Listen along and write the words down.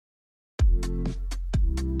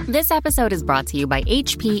This episode is brought to you by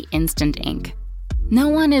HP Instant Ink. No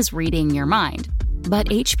one is reading your mind, but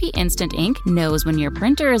HP Instant Ink knows when your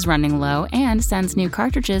printer is running low and sends new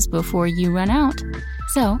cartridges before you run out.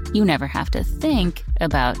 So you never have to think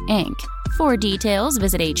about ink. For details,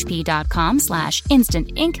 visit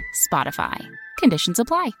hp.com/instant ink Spotify. Conditions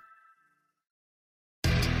apply.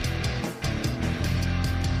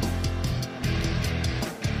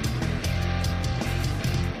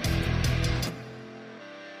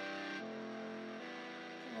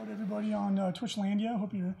 Everybody on Twitchlandia.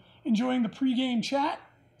 Hope you're enjoying the pregame chat.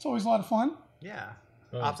 It's always a lot of fun. Yeah.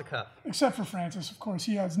 Off the cuff. Except for Francis, of course.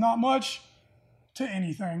 He adds not much to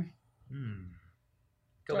anything.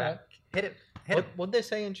 Go back. Hit it. What'd they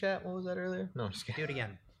say in chat? What was that earlier? No, I'm just kidding. Do it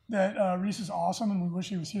again. That Reese is awesome and we wish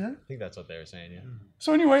he was here. I think that's what they were saying, yeah.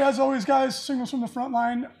 So anyway, as always, guys, Signals from the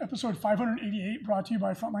Frontline, episode 588, brought to you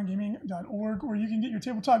by frontlinegaming.org, where you can get your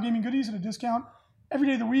tabletop gaming goodies at a discount every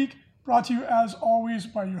day of the week. Brought to you, as always,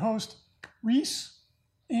 by your host, Reese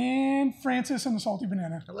and Francis and the Salty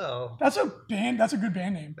Banana. Hello. That's a band. That's a good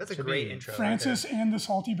band name. That's a great intro. Francis and the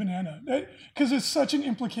Salty Banana. Because it's such an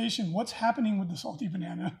implication. What's happening with the Salty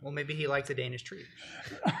Banana? Well, maybe he likes a Danish treat.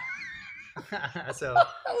 So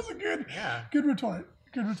that was a good retort.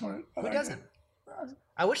 Good retort. Who doesn't?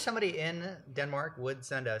 I wish somebody in Denmark would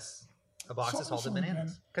send us a box of salted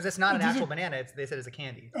bananas. Because it's not an actual banana. They said it's a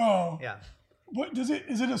candy. Oh. Yeah. What is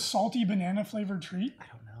it a salty banana flavored treat? I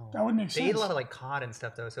don't know. That would make sense. They eat a lot of like cod and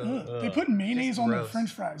stuff though. So they put mayonnaise on their French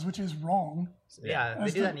fries, which is wrong. Yeah,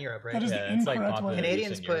 they do that in Europe, right? That is the incorrect way.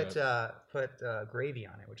 Canadians put gravy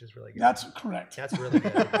on it, which is really good. That's correct. That's really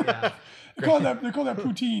good. Yeah. They call that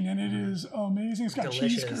poutine, and it is amazing. It's got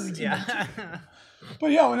delicious. Cheese curds. Yeah.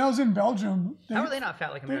 But yeah, when I was in Belgium, how are they not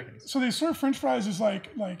fat like Americans? So they serve French fries as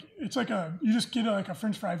like it's like you just get a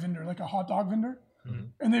French fry vendor, like a hot dog vendor. Mm-hmm.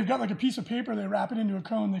 And they've got like a piece of paper, they wrap it into a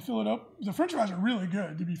cone, they fill it up. The French fries are really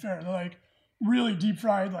good, to be fair. They're like really deep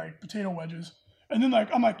fried, like potato wedges. And then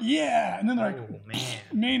I'm like, yeah. And then they're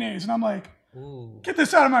like, mayonnaise. And I'm like, get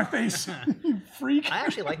this out of my face, you freak. I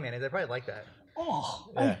actually like mayonnaise. I probably like that.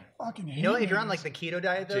 Oh, yeah. I fucking hate if you're on like the keto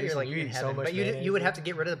diet though, Jason, you're in heaven. But you would have to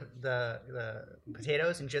get rid of the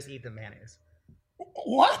potatoes and just eat the mayonnaise.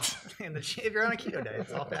 What? If you're on a keto diet,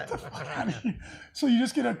 it's all fat. So you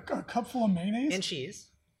just get a cup full of mayonnaise? And cheese.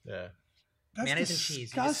 Yeah. That's mayonnaise disgusting. and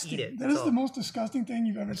cheese. You just eat it. That is the most disgusting thing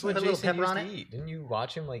you've ever said. Put a little pepper on it. Eat. Didn't you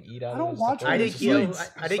watch him like eat out? I don't watch. I did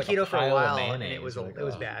keto for a while, and it was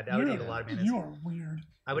bad. I would eat a lot of mayonnaise. You are weird.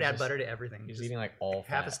 I would add butter to everything. He's eating like all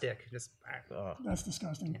half a stick. Just. That's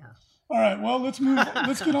disgusting. Yeah. All right. Well, let's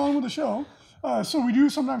get on with the show. So we do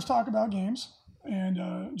sometimes talk about games,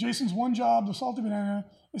 and Jason's one job, the Salty Banana,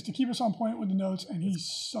 is to keep us on point with the notes, and he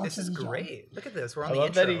sucks at his job. This is great. Look at this. We're on the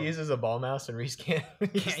intro. I love that he uses a ball mouse and Reese can't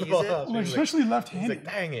use it. Well, especially left-handed. He's like,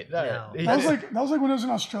 dang it. That was like when I was in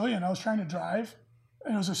Australia and I was trying to drive,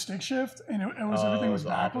 and it was a stick shift, and everything was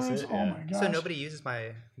backwards. Opposite, oh my gosh. So nobody uses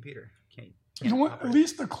my computer. You know what? At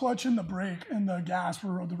least the clutch and the brake and the gas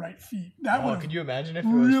were the right feet. That would could you imagine if it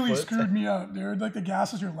really was screwed me up, dude. Like the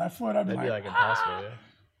gas is your left foot. I'd be like impossible.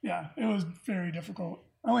 Yeah, it was very difficult.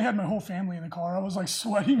 I only had my whole family in the car. I was like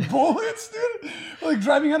sweating bullets, dude. Like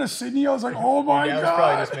driving out of Sydney, I was like, oh my God. Your dad was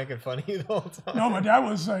probably just making fun of you the whole time. No, my dad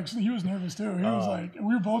was like, he was nervous too. He was like,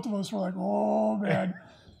 both of us were like, oh man.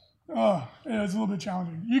 Yeah, it's a little bit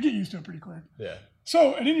challenging. You get used to it pretty quick. Yeah.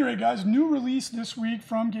 So, at any rate, guys, new release this week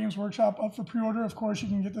from Games Workshop, up for pre-order. Of course, you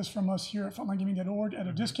can get this from us here at frontlinegaming.org at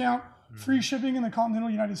a discount. Free shipping in the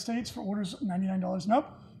continental United States for orders $99 and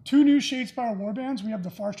up. 2 new Shadespire warbands. We have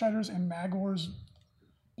the Farstriders and Magor's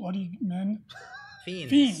Bloody Men.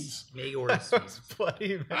 Fiends. Magor's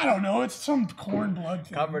Bloody Men. I don't know. It's some corn blood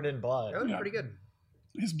thing. Covered in blood. That would be pretty good.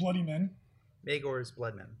 His Bloody Men. Magor's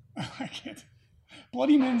Blood Men. I can't.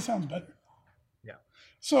 Bloody Men sounds better. Yeah.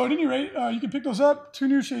 So at any rate, you can pick those up. 2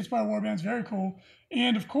 new Shadespire warbands, very cool.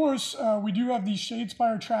 And of course, we do have the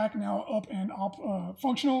Shadespire track now up and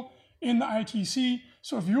functional in the ITC.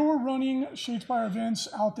 So if you're running Shadespire events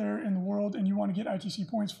out there in the world and you want to get ITC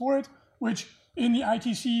points for it, which in the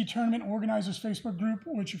ITC Tournament Organizers Facebook group,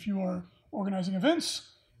 which if you are organizing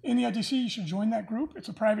events in the ITC, you should join that group. It's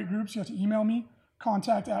a private group, so you have to email me,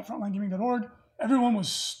 contact@frontlinegaming.org. Everyone was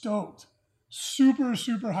stoked. Super,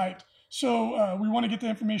 super hyped. So we want to get the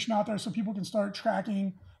information out there so people can start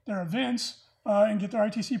tracking their events and get their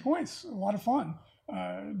ITC points. A lot of fun.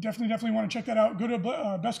 Definitely want to check that out. Go to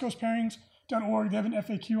bestghostpairings.org. They have an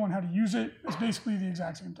FAQ on how to use it. It's basically the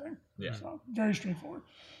exact same thing. Yeah. So very straightforward.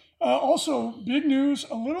 Also, big news,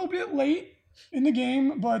 a little bit late in the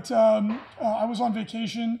game, but I was on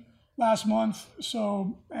vacation last month,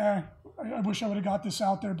 so I I wish I would have got this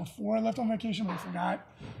out there before I left on vacation, but I forgot.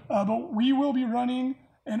 But we will be running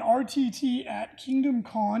an RTT at Kingdom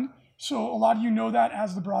Con. So a lot of you know that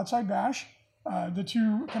as the Broadside Bash. The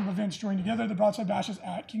two kind of events join together. The Broadside Bash is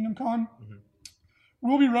at Kingdom Con. Mm-hmm.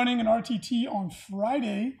 We'll be running an RTT on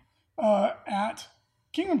Friday at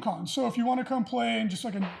Kingdom Con. So if you want to come play in just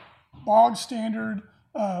like a bog standard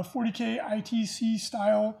 40K ITC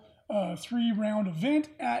style 3-round event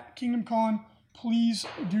at Kingdom Con, please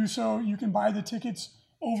do so. You can buy the tickets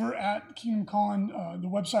over at Kingdom Con, the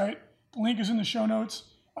website. The link is in the show notes.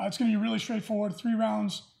 It's going to be really straightforward. 3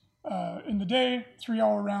 rounds in the day,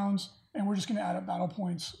 3-hour rounds, and we're just going to add up battle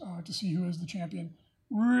points to see who is the champion.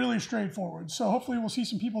 Really straightforward. So hopefully we'll see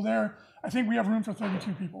some people there. I think we have room for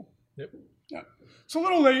 32 people. Yep. Yeah. It's a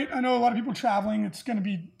little late. I know a lot of people traveling. It's going to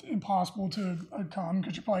be impossible to come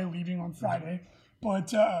because you're probably leaving on Friday.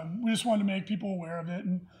 But we just wanted to make people aware of it.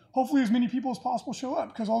 And hopefully as many people as possible show up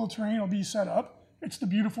because all the terrain will be set up. It's the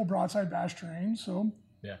beautiful Broadside Bash terrain. So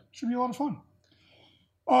yeah, should be a lot of fun.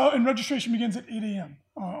 And registration begins at 8 a.m.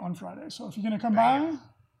 On Friday. So if you're going to come by,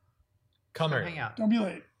 come hang out. Don't be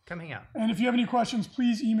late. Come hang out. And if you have any questions,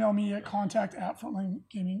 please email me at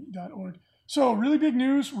contact@frontlinegaming.org. So really big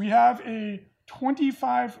news. We have a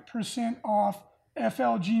 25% off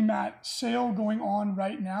FLG mat sale going on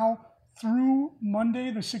right now through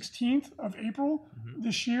Monday, the 16th of April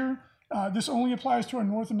this year. This only applies to our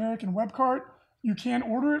North American web cart. You can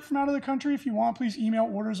order it from out of the country if you want. Please email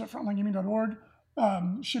orders@frontlinegaming.org.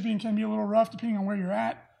 Shipping can be a little rough depending on where you're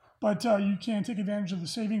at, but you can take advantage of the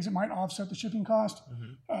savings. It might offset the shipping cost.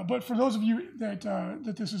 But for those of you that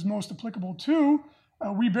this is most applicable to,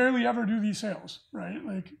 we barely ever do these sales, right?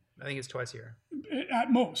 Like I think it's twice a year.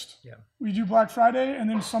 At most. Yeah. We do Black Friday, and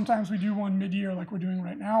then sometimes we do one mid-year like we're doing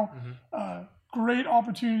right now. Great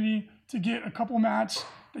opportunity to get a couple mats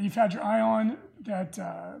that you've had your eye on. That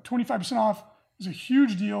 25% off is a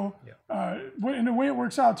huge deal. Yeah. And the way it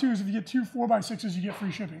works out, too, is if you get 2 4x6s, you get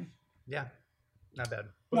free shipping. Yeah. Not bad.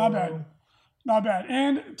 Not bad. Not bad.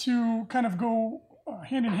 And to kind of go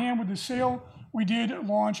hand in hand with the sale, we did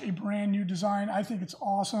launch a brand new design. I think it's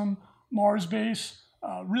awesome. Mars base.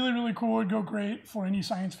 Really, really cool. It'd go great for any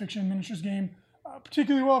science fiction miniatures game.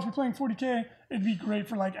 Particularly well if you're playing 40K. It'd be great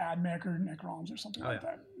for like AdMech or Necrons or something like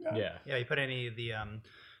that. Yeah. You put any of the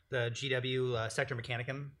GW Sector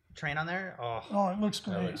Mechanicum train on there. Oh, it looks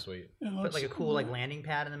great. That looks sweet. Put like a cool like landing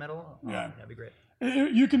pad in the middle. Yeah, that'd be great.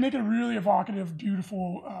 You can make a really evocative,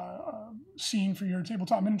 beautiful scene for your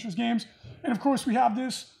tabletop miniatures games. And of course, we have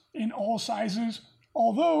this in all sizes.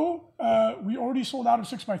 Although we already sold out of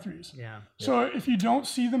 6x3s. Yeah. So if you don't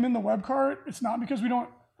see them in the web cart, it's not because we don't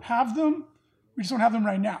have them. We just don't have them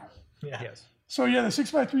right now. Yeah. Yes. So yeah, the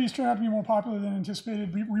 6x3s turned out to be more popular than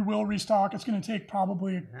anticipated. We will restock. It's going to take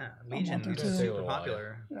probably Legion a month or is two. super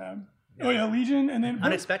popular. Yeah. Oh yeah, Legion, and then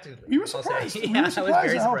unexpectedly. We were surprised. We were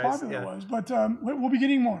surprised at how popular it was. But we'll be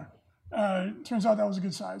getting more. Turns out that was a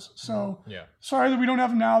good size. So sorry that we don't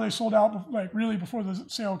have them now. They sold out like really before the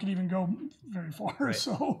sale could even go very far. Right.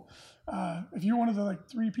 So if you're one of the like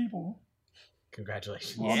 3 people,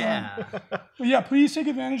 congratulations. Well done. But yeah, please take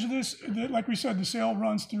advantage of this. Like we said, the sale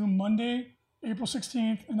runs through Monday, April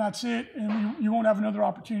 16th, and that's it. And you won't have another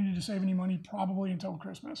opportunity to save any money probably until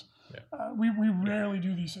Christmas. Yeah. We rarely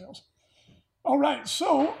do these sales. All right,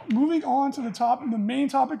 so moving on to the main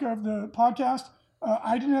topic of the podcast,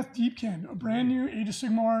 Idoneth Deepkin, a brand new Age of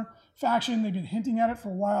Sigmar faction. They've been hinting at it for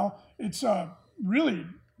a while. It's really,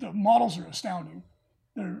 the models are astounding.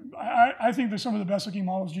 I think they're some of the best looking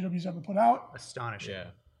models GW's ever put out. Astonishing.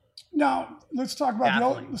 Yeah. Now let's talk about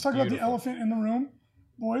the elephant in the room,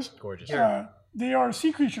 boys. Gorgeous. They are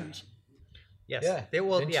sea creatures. Yes. Yeah.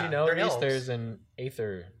 Didn't you know there's an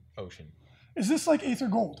Aether Ocean? Is this like Aether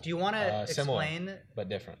Gold? Do you want to explain? Similar, but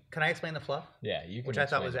different. Can I explain the fluff? Yeah, you can. Which I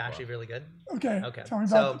thought was actually really good. Okay. Tell me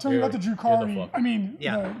about the Drukhari. I mean,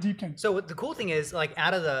 the Deepkin. So the cool thing is, like,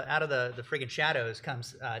 out of the friggin' shadows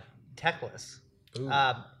comes Teclis.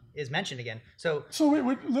 Is mentioned again. So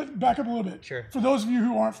wait, back up a little bit. Sure. For those of you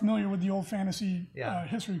who aren't familiar with the old fantasy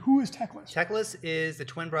history, who is Teclis? Teclis is the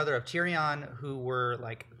twin brother of Tyrion, who were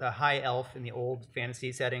like the high elf in the old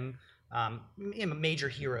fantasy setting. Major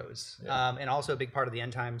heroes, and also a big part of the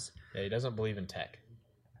end times. Yeah, he doesn't believe in tech.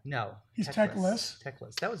 No, he's Teclis.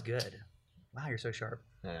 Teclis. That was good. Wow, you're so sharp.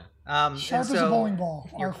 Yeah. Sharp as a bowling ball.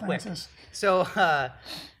 You're quick. Francis. So,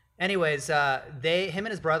 anyways, him and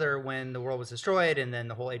his brother, when the world was destroyed and then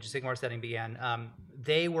the whole Age of Sigmar setting began,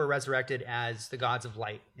 they were resurrected as the gods of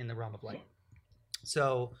light in the realm of light.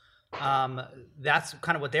 So that's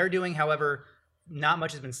kind of what they're doing. However, not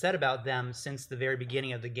much has been said about them since the very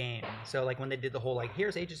beginning of the game. So like when they did the whole like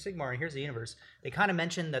here's Age of Sigmar and here's the universe, they kind of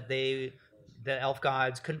mentioned that the elf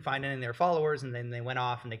gods couldn't find any of their followers, and then they went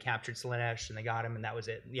off and they captured Slaanesh and they got him, and that was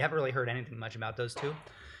it. You haven't really heard anything much about those two.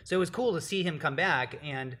 So it was cool to see him come back,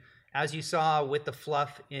 and as you saw with the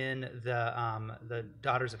fluff in the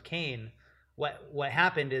Daughters of Cain, what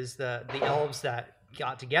happened is the elves that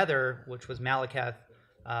got together, which was Malekith,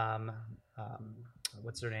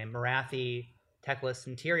 what's their name, Morathi, Teclis,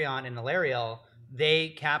 and Tyrion, and Ilariel, they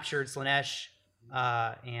captured Slaanesh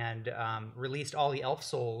and released all the elf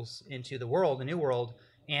souls into the world, the new world,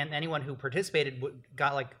 and anyone who participated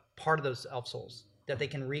got like part of those elf souls that they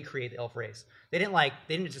can recreate the elf race. They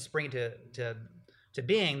didn't just bring it to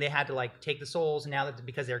being. They had to like take the souls, and now that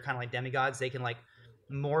because they're kind of like demigods, they can like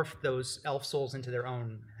morph those elf souls into their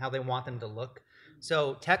own, how they want them to look.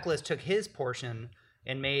 So Teclis took his portion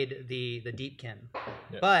and made the Deepkin,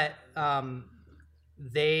 but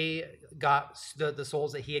they got the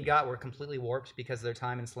souls that he had got were completely warped because of their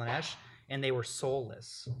time in Slaanesh, and they were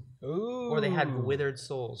soulless. Ooh. Or they had withered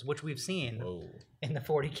souls, which we've seen in the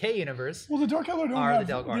 40K universe. Well, the Dark Eldar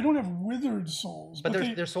don't have withered souls, but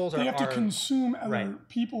their souls they have to consume other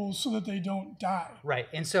people so that they don't die. Right.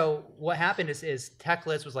 And so what happened is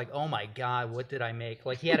Teclis was like, "Oh my god, what did I make?"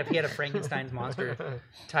 Like he had a Frankenstein's monster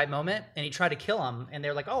type moment, and he tried to kill him, and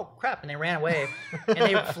they're like, "Oh crap!" and they ran away, and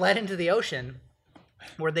they fled into the ocean,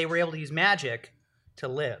 where they were able to use magic to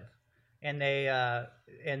live. And they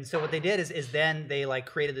and so what they did is then they like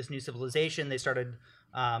created this new civilization. They started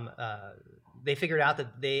they figured out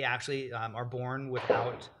that they actually are born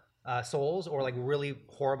without souls, or like really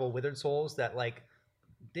horrible withered souls that like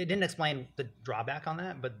they didn't explain the drawback on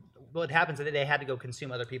that, but what happens is that they had to go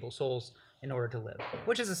consume other people's souls in order to live,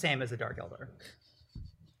 which is the same as the Dark Eldar.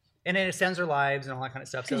 And it extends their lives and all that kind of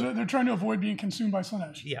stuff. Because they're trying to avoid being consumed by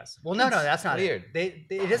Slaanesh. Yes. Well, no, that's not weird.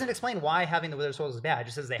 It doesn't explain why having the withered souls is bad. It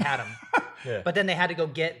just says they had them. But then they had to go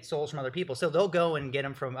get souls from other people. So they'll go and get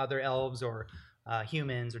them from other elves or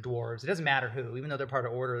humans or dwarves. It doesn't matter who. Even though they're part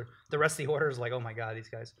of Order, the rest of the Order is like, oh my god, these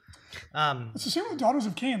guys. It's the same with Daughters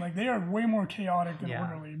of Cain. Like they are way more chaotic than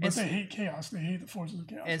orderly, but they hate chaos. They hate the forces of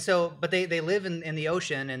chaos. And so, but they live in the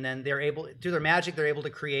ocean, and then they're able, through their magic, they're able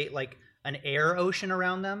to create like an air ocean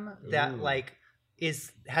around them that like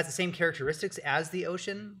has the same characteristics as the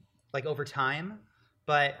ocean, like over time,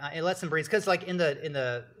 but it lets them breathe. Because like in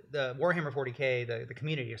the Warhammer 40K, the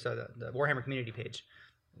community, so the Warhammer community page,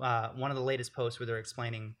 one of the latest posts where they're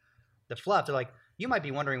explaining the fluff, they're like, you might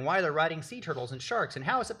be wondering why they're riding sea turtles and sharks, and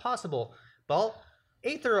how is it possible? Well,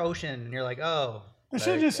 Aether Ocean, and you're like, oh. They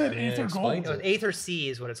should have just said Aether Gold. Aether Sea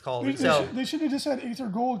is what it's called. They should have just said Aether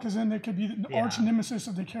Gold, because then they could be the arch nemesis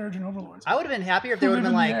of the Kharadron overlords. I would have been happier if they would have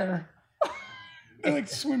been like... They're like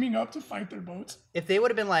swimming up to fight their boats. If they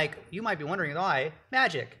would have been like, you might be wondering why,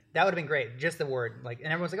 magic. That would have been great. Just the word. Like,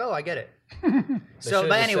 and everyone's like, oh, I get it. So,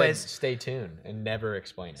 but anyways, stay tuned and never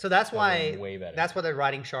explain it. So that's why way better. That's why they're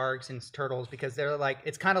riding sharks and turtles, because they're like,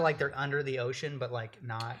 it's kind of like they're under the ocean, but like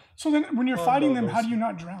not. So then when you're fighting them, how do you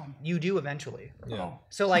not drown? You do eventually. Yeah.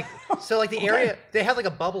 So like the area, they have like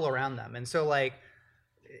a bubble around them, and so like,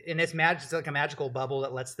 and it's magic. It's like a magical bubble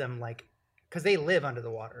that lets them like, because they live under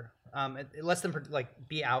the water. It lets them like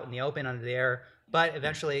be out in the open under the air, but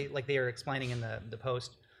eventually, like they are explaining in the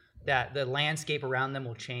post, that the landscape around them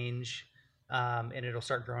will change, and it'll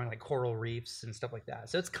start growing like coral reefs and stuff like that.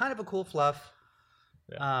 So it's kind of a cool fluff.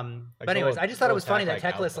 But anyways, I just thought it was funny that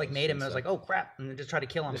Teclis like made him and was like, oh crap, and then just tried to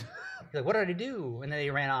kill him. He's like, what did I do? And then he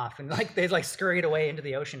ran off, and like they like scurried away into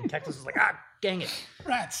the ocean. And Teclis was like, dang it,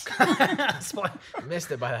 rats.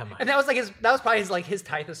 Missed it by that much. And that was probably his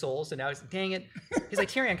tithe of souls. So now he's like, dang it. He's like,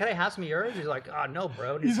 Tyrion, can I have some of yours? He's like, oh no,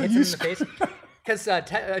 bro. And he hits him in the face because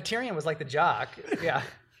Tyrion was like the jock. Yeah.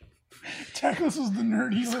 Teclis was the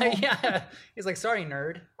nerdy little. He's like, sorry,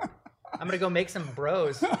 nerd. I'm gonna go make some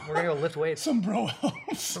bros. We're gonna go lift weights. Some bro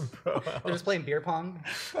elves. They're just playing beer pong.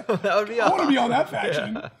 That would be awesome. I want to be on that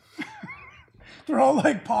faction. Yeah. They're all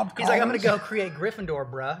like pop collars. He's like, I'm gonna go create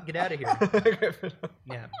Gryffindor, bruh. Get out of here.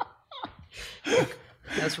 Yeah.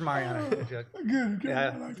 That's from Mariana. Good.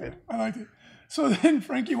 Yeah. I liked it. So then,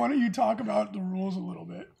 Frankie, why don't you talk about the rules a little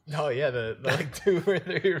bit? Oh yeah, the like 2 or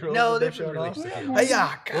 3 rules. No, they're really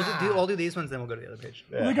We'll do these ones, then we'll go to the other page.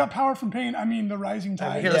 Yeah. Well, they got power from pain. I mean, the rising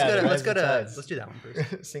tide. Here, let's do that one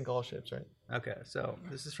first. Sink all ships, right? Okay, so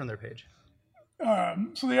this is from their page.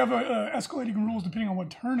 So they have escalating rules depending on what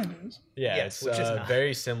turn it is. Yeah, yes, which is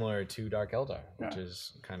very similar to Dark Eldar, which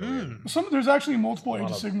is kind of weird. There's actually multiple Age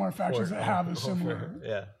of Sigmar factions that have a similar.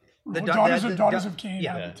 Yeah. The Daughters of Cain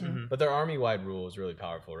have it too. Mm-hmm. But their army-wide rule is really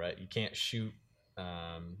powerful, right? You can't shoot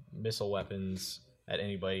missile weapons at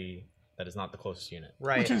anybody that is not the closest unit.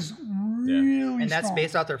 Right. which is really And that's strong.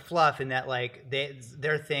 based off their fluff, in that like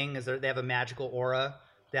their thing is they have a magical aura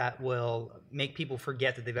that will make people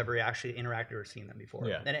forget that they've ever actually interacted or seen them before.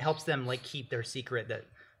 Yeah. And it helps them like keep their secret that,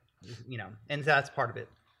 and that's part of it,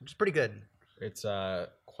 which is pretty good. It's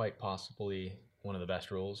quite possibly one of the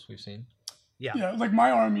best rules we've seen. Yeah. Yeah, like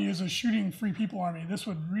my army is a shooting free people army. This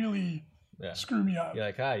would really Yeah. screw me up. You're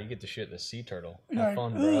like, you get to shoot the sea turtle. You're Have like,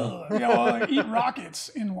 fun, bro. ugh. Yeah, well, like, eat rockets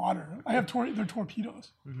in water. I have they're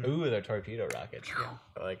torpedoes. Ooh, they're torpedo rockets.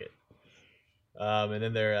 I like it. And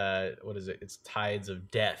then they're what is it? It's Tides of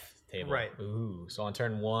Death table. Right. Ooh. So on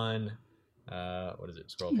turn 1, what is it?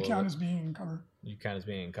 Scroll You forward. count as being in cover, You count as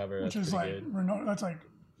being in cover. which That's is pretty like good. that's like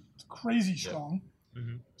crazy strong. So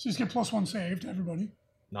you just get +1 save to everybody.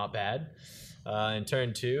 Not bad. In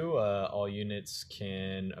turn 2, all units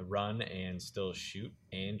can run and still shoot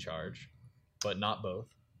and charge, but not both.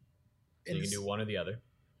 So you can do one or the other.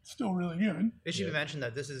 Still really good. It should be mentioned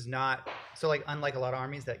that this is not so like unlike a lot of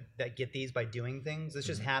armies that get these by doing things. This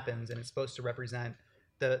just happens, and it's supposed to represent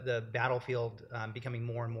the battlefield becoming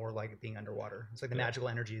more and more like being underwater. It's like the magical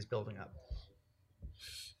energy is building up.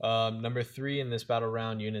 Number 3 in this battle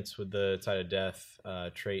round, units with the Tide of Death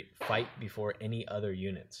trait fight before any other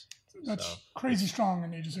units. That's So, crazy strong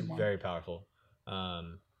in Age of Sigmar. very powerful.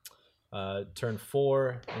 Turn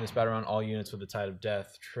 4 in this battle round, all units with the Tide of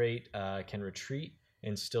Death trait can retreat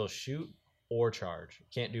and still shoot or charge.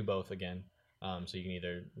 Can't do both again. So you can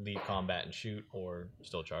either leave combat and shoot or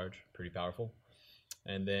still charge. Pretty powerful.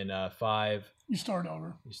 And then 5, You start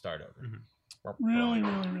over. you start over. Really,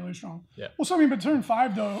 really, really strong. Yeah. Well, so I mean, but turn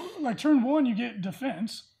 5 though, like turn 1 you get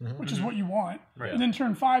defense, which is what you want, Right. and then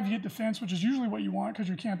turn 5 you get defense, which is usually what you want because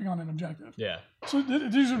you're camping on an objective. Yeah. So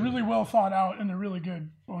these are really well thought out and they're really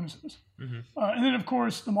good bonuses. And then of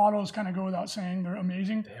course the models kind of go without saying, they're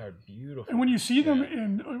amazing. They are beautiful. And when you see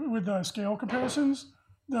them with scale comparisons,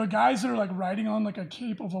 the guys that are like riding on like a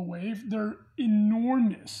cape of a wave, they're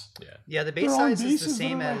enormous. Yeah, the base They're on size is the bases that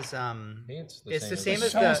same are like- as It's the same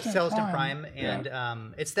as the Celestin Celestin Prime. Prime,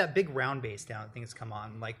 and it's that big round base down. I think it's come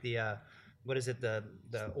on like the what is it, the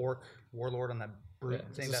Orc Warlord on that brute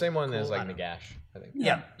It's thing. the that same one as cool- like I don't know. Nagash, I think.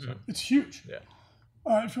 Yeah. It's huge. Yeah.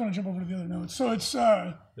 If you want to jump over to the other notes. So it's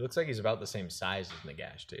It looks like he's about the same size as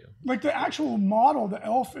Nagash too. like the actual model, the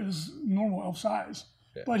elf is normal elf size,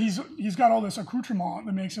 but he's got all this accoutrement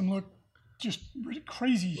that makes him look just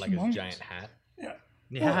crazy Like humongous. his giant hat. Yeah.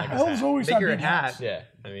 Yeah. Well, elves always have Bigger big hat. hats. Yeah.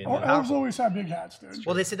 I mean, Elves always have big hats, dude.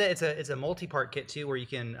 Well, they said that it's a multi-part kit too, where you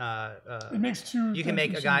can It makes two. you can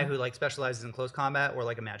make a guy who like specializes in close combat or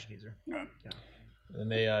like a magic user. Yeah. and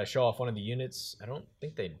they show off one of the units. I don't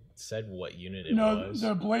think they said what unit it No, was.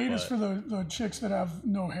 the blade is but- for the chicks that have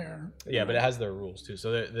no hair. Yeah, but it has their rules too.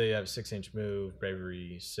 So they have 6-inch move,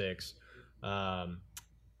 bravery 6,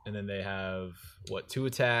 and then they have 2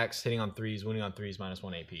 attacks, hitting on 3s, wounding on 3s,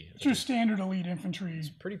 -1 AP. It's your standard elite infantry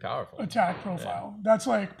Pretty powerful. attack profile. That's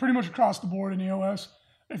like pretty much across the board in EOS.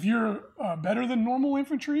 If you're better than normal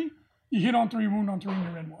infantry, you hit on 3, wound on 3, and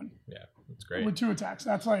you're in 1 Yeah, that's great. with 2 attacks.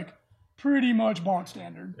 That's like pretty much bog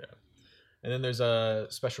standard. Yeah. And then there's a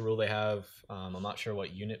special rule they have. I'm not sure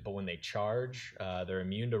what unit, but when they charge, they're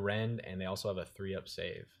immune to rend, and they also have a 3-up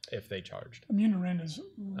save if they charged. Immune to rend is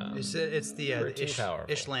It's the Pretty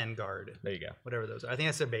powerful. Ishland Guard, There you go. whatever those are. I think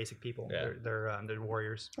that's their basic people. Yeah. They're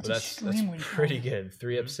warriors. But that's extremely pretty strong. good.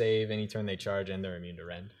 3-up save any turn they charge, and they're immune to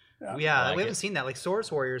rend. Yeah, I like we haven't it. seen that. Like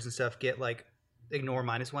Source Warriors and stuff get like ignore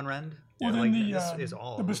 -1 rend. Well, like, then this is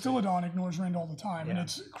all the Bastillodon ignores rend all the time, and Yeah.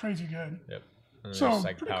 it's crazy good. Yep. And So, there's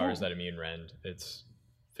like pretty powers cool. that immune rend. It's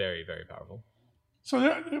very, very powerful. So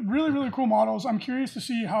they're really, really cool models. I'm curious to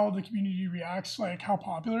see how the community reacts, like how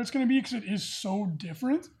popular it's going to be, because it is so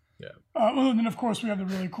different. Yeah. And then, of course, we have the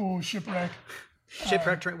really cool shipwreck.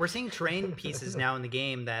 Shipwreck terrain. We're seeing terrain pieces now in the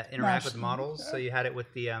game that interact with the models. So you had it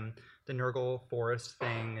with the Nurgle forest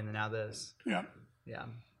thing, and then now this. Yeah. Yeah.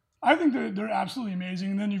 I think they're absolutely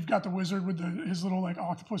amazing. And then you've got the wizard with his little like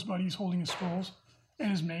octopus buddies holding his scrolls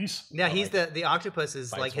and his mace. Yeah, he's the octopus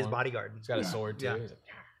is like his one. bodyguard. He's got a sword too. Yeah. He's like,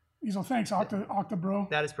 He's like, thanks, Octa bro.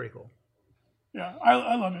 That is pretty cool. Yeah,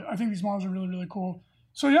 I love it. I think these models are really, really cool.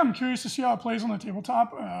 So yeah, I'm curious to see how it plays on the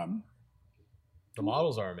tabletop. the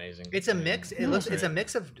models are amazing. It's a mix. It looks. It's a great.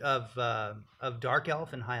 mix of dark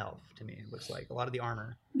elf and high elf to me. It looks like a lot of the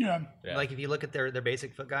armor. Yeah, Yeah. Like if you look at their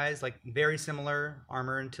basic foot guys, like very similar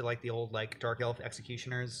armor to like the old like dark elf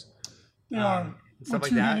executioners. they are. Stuff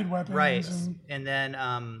With like that. two-handed weapons. Right. And, And then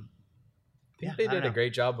yeah, They I don't did a know.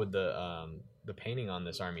 great job with the painting on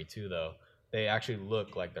this army too, though. They actually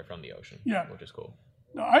look like they're from the ocean. Yeah. Which is cool.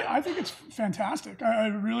 no, I think it's fantastic. I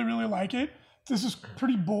really, really like it. This is a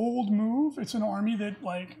pretty bold move. It's an army that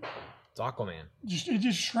like It's Aquaman. it's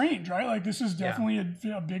just strange, right? Like this is definitely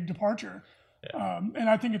a big departure. And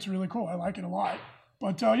I think it's really cool. I like it a lot.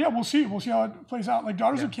 But yeah, we'll see. We'll see how it plays out. Like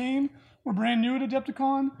Daughters of Cain were brand new at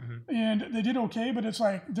Adepticon, and they did okay, but it's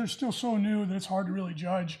like they're still so new that it's hard to really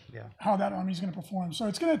judge how that army is going to perform. So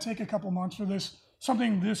it's going to take a couple months for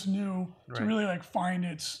something this new to really like find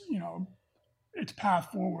its its path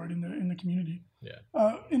forward in the community.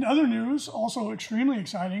 Yeah. In other news, also extremely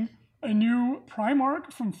exciting, a new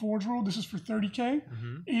Primarch from Forge World. This is for 30K,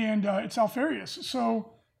 and it's Alpharius.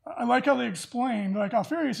 So I like how they explain, like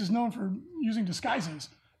Alpharius is known for using disguises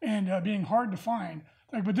and being hard to find.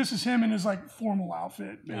 Like, but this is him in his like formal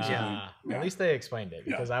outfit, basically. At least they explained it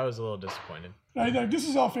because I was a little disappointed. Like, this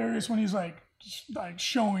is Alpharius when he's like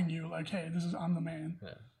showing you like, hey, I'm the man.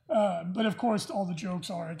 Yeah. But of course, all the jokes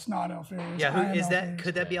are it's not Alpharius. Yeah, who is that? Alpharius.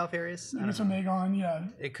 Could that be Alpharius? It's Omegon, yeah.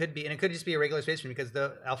 It could be, and it could just be a regular Space Marine because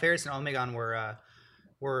the Alpharius and Omegon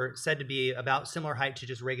were said to be about similar height to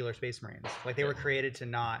just regular Space Marines. Like they were created to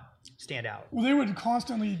not stand out. Well, they would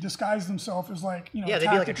constantly disguise themselves as like they'd be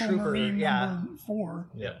like a trooper, Marine number 4.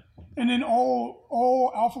 Yeah. And then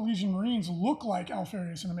all Alpha Legion Marines look like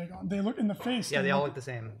Alpharius and Omegon. They look in the face. Yeah, they all look the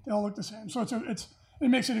same. They all look the same. So it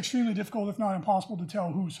makes it extremely difficult, if not impossible, to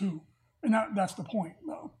tell who's who. And that's the point,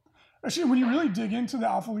 though. Actually, when you really dig into the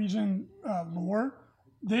Alpha Legion lore,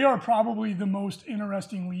 they are probably the most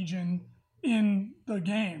interesting Legion in the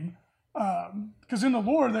game. Because in the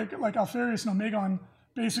lore, like Alpharius and Omegon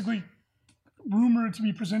basically rumored to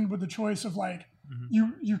be presented with the choice of like,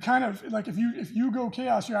 you kind of like if you go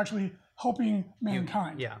Chaos, you're actually helping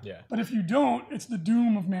mankind. Yeah. But if you don't, it's the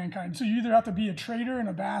doom of mankind. So you either have to be a traitor and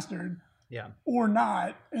a bastard, or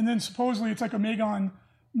not. And then supposedly it's like Omegon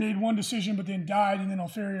made one decision but then died, and then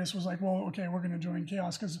Alpharius was like, well, okay, we're going to join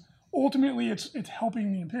Chaos because ultimately it's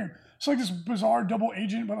helping the Imperium. It's like this bizarre double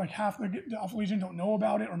agent, but like half the Alpha Legion don't know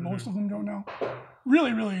about it, or most of them don't know.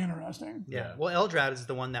 Really, really interesting. Yeah. Well, Eldrad is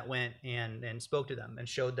the one that went and spoke to them and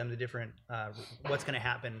showed them the different what's going to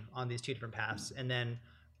happen on these two different paths, and then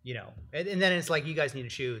and then it's like you guys need to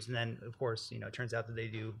choose, and then of course it turns out that they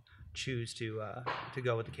do choose to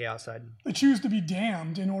go with the Chaos side. They choose to be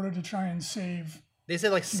damned in order to try and save. They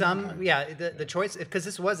said like the choice, because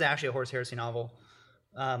this was actually a Horus Heresy novel.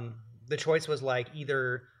 The choice was like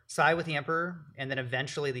either side with the Emperor and then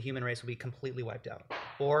eventually the human race will be completely wiped out,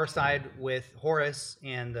 or side with Horus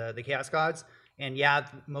and the Chaos Gods, and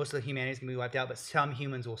most of the humanity is gonna be wiped out, but some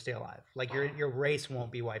humans will stay alive. Like your race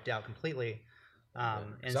won't be wiped out completely.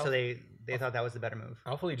 And so they thought that was the better move.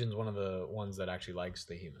 Alpha Legion's one of the ones that actually likes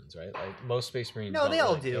the humans, right? Like most Space Marines. No, they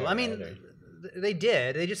all do. Care, I mean, they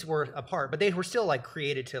did. They just were apart, but they were still like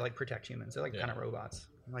created to like protect humans. They're like kind of robots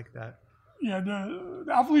like that. Yeah, the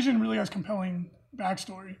Alpha Legion really has compelling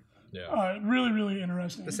backstory. Yeah. Really, really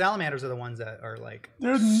interesting. The Salamanders are the ones that are like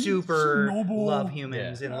They're super noble, love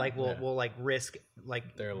humans and like will like risk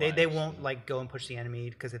like their they lives. won't like go and push the enemy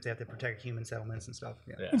because if they have to protect human settlements and stuff.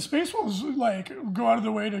 Yeah. And Space Wolves like go out of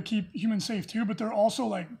their way to keep humans safe too, but they're also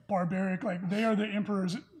like barbaric. Like they are the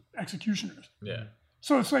Emperor's executioners. Yeah.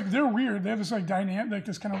 So it's like they're weird. They have this like dynamic, like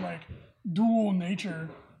this kind of like dual nature.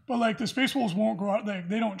 But like the Space Wolves won't go out. Like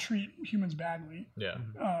they don't treat humans badly. Yeah.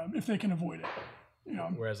 If they can avoid it.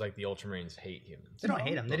 Whereas like the Ultramarines hate humans. They don't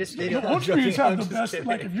hate them. They just The don't. Ultramarines have the I'm just best. kidding.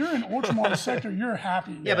 Like if you're in Ultramar sector, you're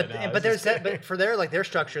happy. Yeah, but no, I was but there's just that, but for their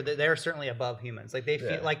structure, they're certainly above humans. Like they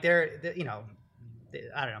feel like they're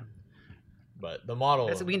I don't know. But the model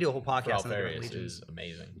We can do a whole for podcast on the different Alpharius legions. is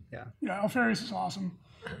amazing. Yeah, Alpharius is awesome.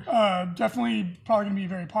 Definitely probably going to be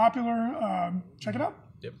very popular. Check it out.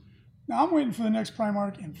 Yep. Now I'm waiting for the next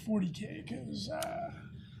Primarch in 40K because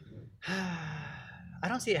I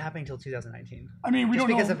don't see it happening until 2019. I mean we Just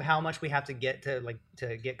don't because know of how much we have to get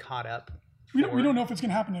to get caught up. we don't know if it's going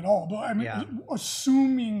to happen at all. But I mean,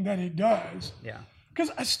 assuming that it does. Yeah.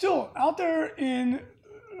 Because I still out there in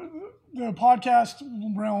the podcast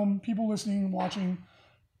realm, people listening, watching,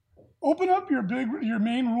 open up your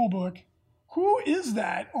main rule book. Who is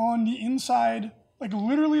that on the inside? Like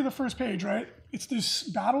literally the first page, right? It's this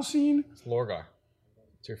battle scene. It's Lorgar.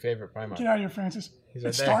 It's your favorite Primarch. Get out of here, Francis. He's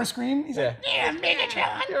It's right there. Starscream. He's like, Yeah,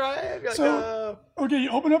 Megatron. You're right. You're like, So, okay, you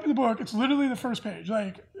open up the book. It's literally the first page.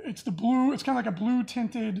 Like, it's the blue. It's kind of like a blue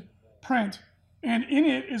tinted print. And in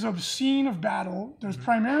it is a scene of battle. There's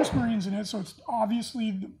Primaris Marines in it. So it's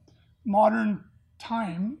obviously the modern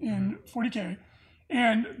time in 40K.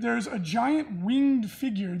 And there's a giant winged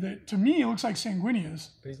figure that, to me, looks like Sanguinius.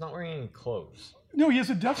 But he's not wearing any clothes. No, he has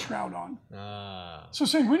a death shroud on. So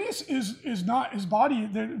Sanguinius is not his body.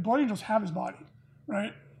 The Blood Angels have his body,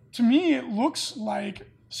 right? To me, it looks like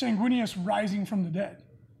Sanguinius rising from the dead,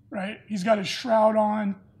 right? He's got his shroud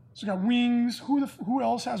on. He's got wings. Who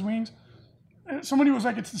else has wings? somebody was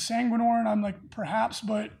like, it's the Sanguinor, and I'm like, perhaps,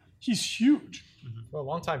 but he's huge. For a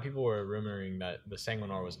long time, people were rumoring that the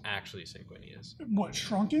Sanguinor was actually Sanguinius. What,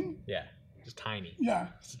 shrunken? Yeah, just tiny. Yeah.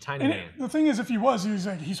 It's a tiny And man. the thing is, if he was,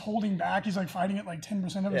 he's holding back. He's like fighting at like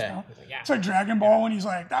 10% of his power. It's like, yeah. It's like Dragon Ball when he's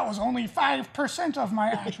like, that was only 5% of my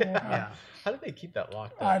actual power. Yeah. How did they keep that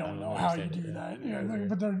locked up? I don't know how you understand do it. that. Yeah, Yeah, weird.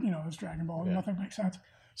 but they're, it's Dragon Ball. Yeah. Nothing makes sense.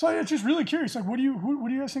 So it's just really curious. Like, what do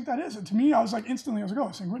you guys think that is? And to me, I was like, instantly, I was like, oh,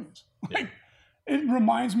 Sanguinius. Like, it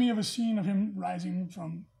reminds me of a scene of him rising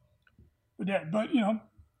from the dead. But,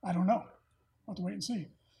 I don't know. I'll have to wait and see.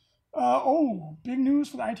 Big news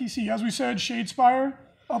for the ITC. As we said, Shadespire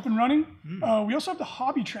up and running. We also have the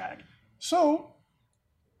hobby track. So,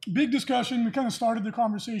 big discussion. We kind of started the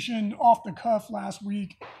conversation off the cuff last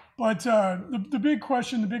week. But the big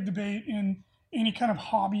question, the big debate in any kind of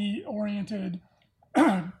hobby-oriented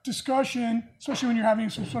discussion, especially when you're having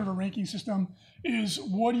some sort of a ranking system, is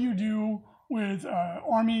what do you do with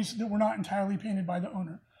armies that were not entirely painted by the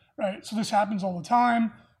owner, right? So this happens all the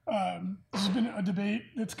time. This has been a debate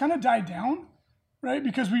that's kind of died down, right?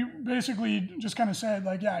 Because we basically just kind of said,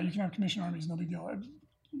 like, yeah, you can have commission armies, no big deal.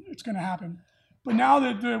 It's going to happen. But now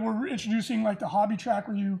that we're introducing like the hobby track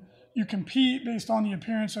where you compete based on the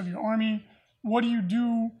appearance of your army, what do you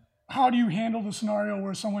do? How do you handle the scenario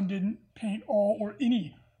where someone didn't paint all or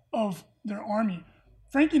any of their army?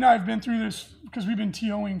 Frankie and I have been through this because we've been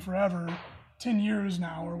TOing forever, 10 years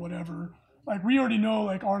now or whatever. Like, we already know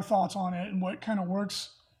like our thoughts on it and what kind of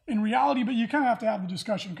works in reality, but you kind of have to have the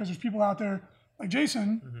discussion because there's people out there like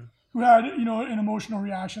Jason who had, an emotional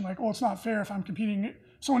reaction like, oh, it's not fair if I'm competing.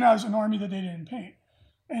 Someone has an army that they didn't paint.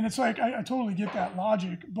 And it's like, I totally get that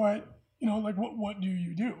logic, but, like, what do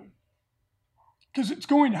you do? Because it's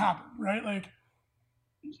going to happen, right? Like,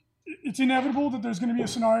 it's inevitable that there's going to be a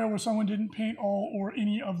scenario where someone didn't paint all or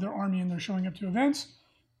any of their army and they're showing up to events,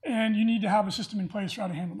 and you need to have a system in place for how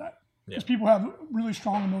to handle that. Because people have really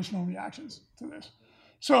strong emotional reactions to this.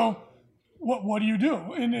 So what do you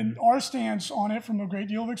do? And our stance on it from a great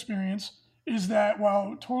deal of experience is that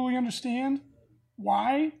while totally understand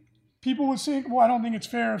why people would think, well, I don't think it's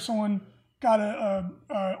fair if someone got a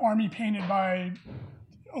army painted by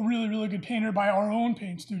a really, really good painter by our own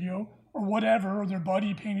paint studio or whatever, or their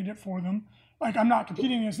buddy painted it for them. Like, I'm not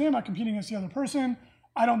competing against them, I'm competing against the other person.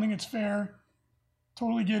 I don't think it's fair.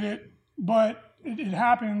 Totally get it. But it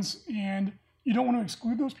happens, and you don't want to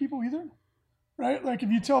exclude those people either, right? Like, if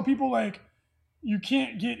you tell people, like, you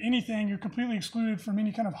can't get anything, you're completely excluded from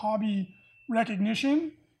any kind of hobby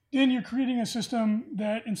recognition, then you're creating a system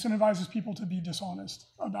that incentivizes people to be dishonest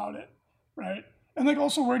about it, right? And, like,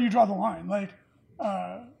 also, where do you draw the line? Like,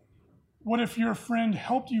 what if your friend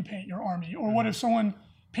helped you paint your army? Or what if someone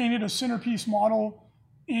painted a centerpiece model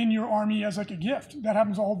in your army as like a gift? That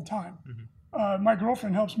happens all the time. My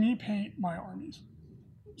girlfriend helps me paint my armies.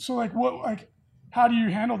 So how do you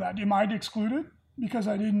handle that? Am I excluded because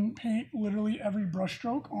I didn't paint literally every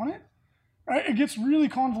brushstroke on it? Right? It gets really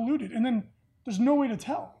convoluted, and then there's no way to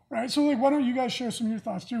tell, right? So like, why don't you guys share some of your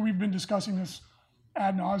thoughts too? We've been discussing this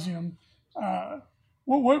ad nauseum.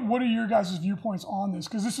 What are your guys' viewpoints on this?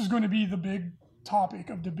 Because this is going to be the big topic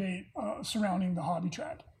of debate surrounding the hobby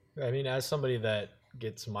track. I mean, as somebody that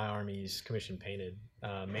gets my armies commission painted,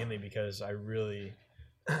 mainly because I really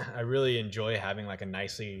enjoy having like a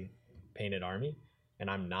nicely painted army, and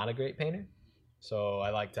I'm not a great painter, so I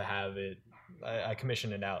like to have it. I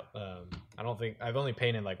commission it out. I've only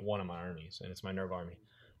painted like one of my armies, and it's my Nerve army.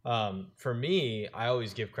 For me, I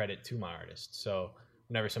always give credit to my artist. So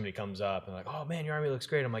whenever somebody comes up and like, oh man, your army looks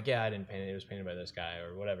great, I'm like, yeah, I didn't paint it. It was painted by this guy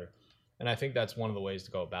or whatever. And I think that's one of the ways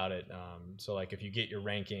to go about it. So like, if you get your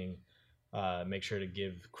ranking, make sure to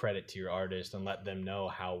give credit to your artist and let them know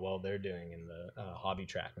how well they're doing in the hobby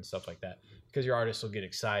track and stuff like that, because your artist will get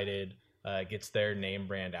excited, gets their name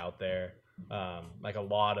brand out there. Like a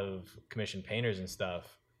lot of commissioned painters and stuff,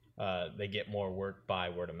 they get more work by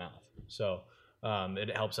word of mouth. So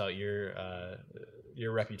it helps out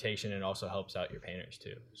your reputation, and also helps out your painters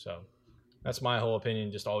too. So that's my whole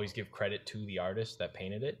opinion. Just always give credit to the artist that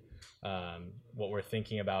painted it. What we're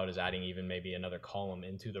thinking about is adding even maybe another column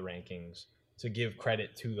into the rankings to give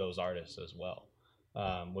credit to those artists as well,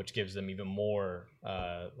 which gives them even more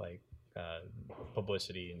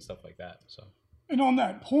publicity and stuff like that. So. And on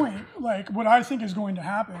that point, like, what I think is going to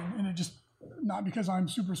happen, and it just, not because I'm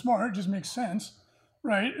super smart, it just makes sense,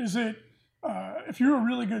 right, is that if you're a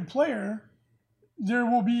really good player, there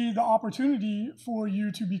will be the opportunity for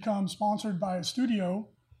you to become sponsored by a studio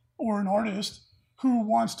or an artist who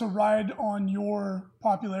wants to ride on your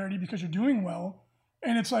popularity because you're doing well.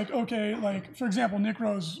 And it's like, okay, like, for example, Nick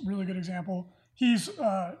Rose, really good example. He's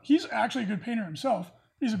actually a good painter himself,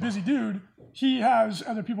 he's a busy dude. He has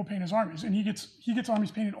other people paint his armies, and he gets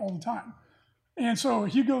armies painted all the time. And so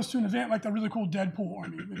he goes to an event like the really cool Deadpool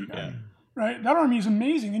army that he got, right? That army is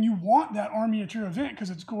amazing, and you want that army at your event because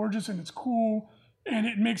it's gorgeous and it's cool, and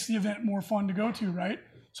it makes the event more fun to go to, right?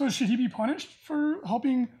 So should he be punished for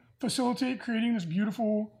helping facilitate creating this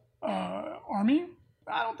beautiful army?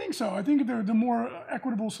 I don't think so. I think the more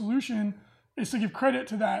equitable solution is to give credit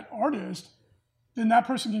to that artist. Then that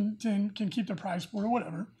person can keep their prize for it or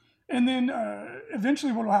whatever. And then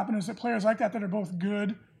eventually what will happen is that players like that are both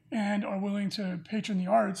good and are willing to patron the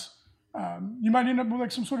arts, you might end up with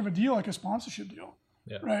like some sort of a deal, like a sponsorship deal,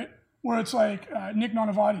 right? Where it's like Nick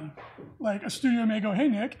Nanavati, like a studio may go, hey,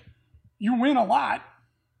 Nick, you win a lot,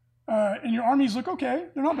 and your armies look okay.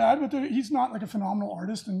 They're not bad, but he's not like a phenomenal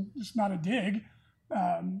artist, and it's not a dig.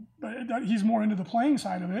 But he's more into the playing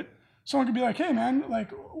side of it. Someone could be like, hey, man,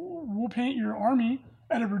 like we'll paint your army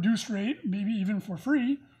at a reduced rate, maybe even for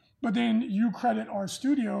free, but then you credit our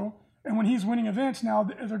studio, and when he's winning events, now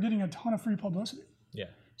they're getting a ton of free publicity. Yeah.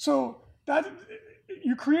 So that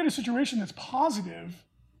you create a situation that's positive,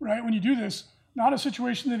 right? When you do this, not a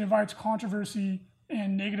situation that invites controversy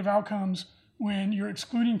and negative outcomes when you're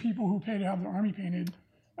excluding people who pay to have their army painted.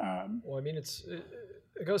 Well, I mean,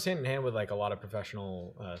 it goes hand in hand with like a lot of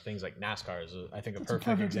professional things like NASCAR is, I think, a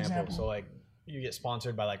perfect example. So like you get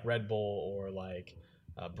sponsored by like Red Bull or like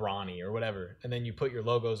Brawny or whatever, and then you put your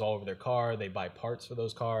logos all over their car. They buy parts for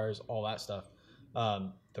those cars, all that stuff.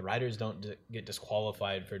 The riders don't get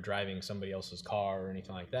disqualified for driving somebody else's car or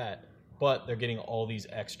anything like that, but they're getting all these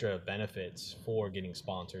extra benefits for getting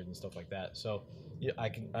sponsored and stuff like that. So yeah,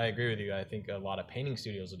 I agree with you. I think a lot of painting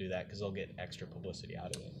studios will do that because they'll get extra publicity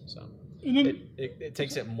out of it. So it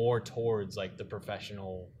takes it more towards like the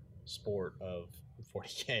professional sport of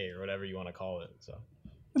 40K or whatever you want to call it. So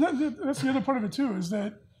that's the other part of it too, is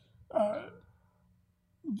that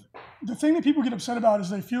the thing that people get upset about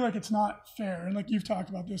is they feel like it's not fair. And like you've talked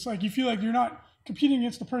about this, like you feel like you're not competing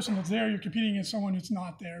against the person that's there, you're competing against someone who's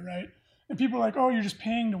not there, right? And people are like, oh, you're just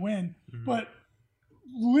paying to win. Mm-hmm. But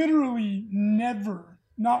literally never,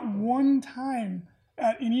 not one time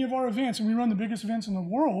at any of our events, and we run the biggest events in the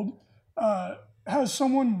world, has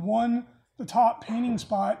someone won the top painting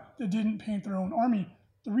spot that didn't paint their own army.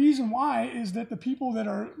 The reason why is that the people that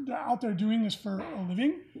are out there doing this for a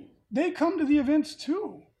living, they come to the events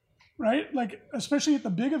too, right? Like, especially at the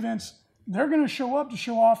big events, they're going to show up to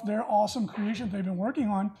show off their awesome creation they've been working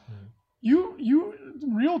on. Mm-hmm. You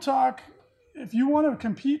real talk, if you want to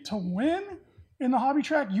compete to win in the hobby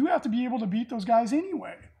track, you have to be able to beat those guys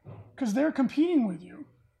anyway, because they're competing with you,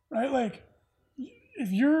 right? Like,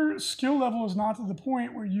 if your skill level is not to the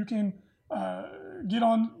point where you can get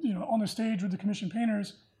on the stage with the commissioned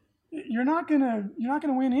painters, you're not gonna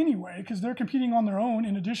win anyway, because they're competing on their own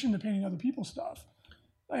in addition to painting other people's stuff.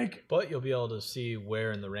 But you'll be able to see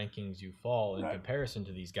where in the rankings you fall in comparison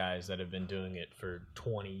to these guys that have been doing it for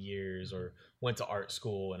 20 years or went to art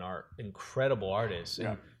school and are incredible artists.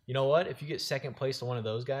 And you know what? If you get second place to one of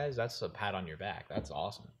those guys, that's a pat on your back. That's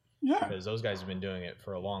awesome. Yeah. Because those guys have been doing it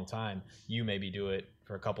for a long time. You maybe do it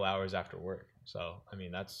for a couple hours after work. So, I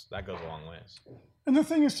mean, that goes a long ways. And the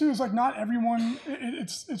thing is, too, is like not everyone,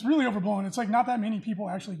 it's really overblown. It's like not that many people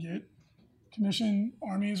actually get commissioned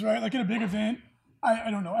armies, right? Like at a big event,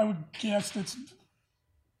 I don't know, I would guess that's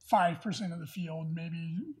 5% of the field,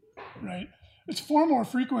 maybe, right? It's far more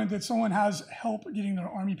frequent that someone has help getting their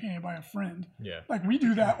army painted by a friend. Yeah. Like we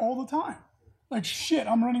do that all the time. Like, shit,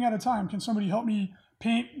 I'm running out of time. Can somebody help me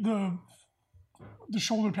paint the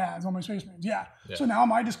shoulder pads on my Space Marines? Yeah. So now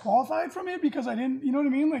am I disqualified from it because I didn't, you know what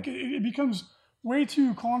I mean? Like it becomes way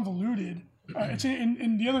too convoluted.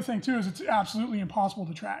 And the other thing too is it's absolutely impossible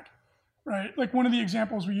to track, right? Like one of the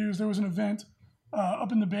examples we used, there was an event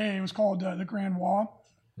up in the Bay. It was called the Grand Wall.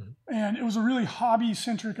 Mm-hmm. And it was a really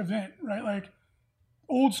hobby-centric event, right? Like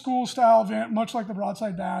old school style event, much like the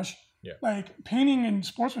Broadside Bash. Yeah. Like painting and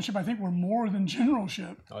sportsmanship, I think, were more than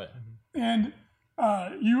generalship. Oh, yeah. And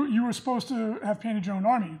you were supposed to have painted your own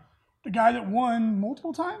army. The guy that won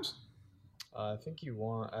multiple times? I think he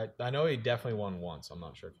won. I know he definitely won once. I'm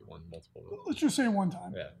not sure if he won multiple. Let's just say one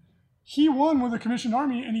time. Yeah. He won with a commissioned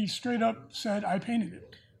army, and he straight up said, "I painted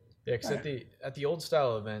it." Yeah, because at the old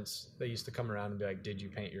style events, they used to come around and be like, "Did you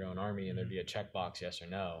paint your own army?" And there'd be a checkbox, yes or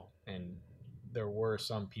no. And there were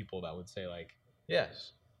some people that would say like,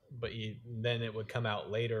 "Yes," but then it would come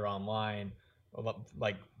out later online.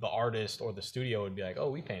 Like the artist or the studio would be like, "Oh,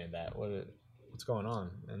 we painted that. What's going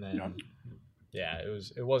on?" And then,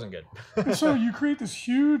 it wasn't good. So you create this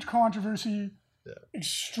huge controversy,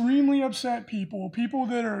 extremely upset people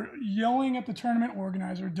that are yelling at the tournament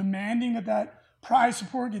organizer, demanding that prize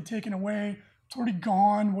support get taken away, It's already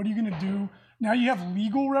gone. What are you going to do? Now you have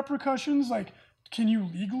legal repercussions. Like, can you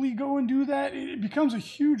legally go and do that? It becomes a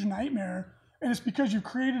huge nightmare. And it's because you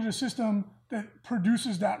created a system that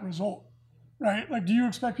produces that result, right? Like, do you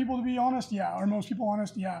expect people to be honest? Yeah. Are most people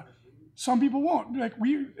honest? Yeah. Some people won't. Like,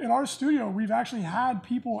 in our studio, we've actually had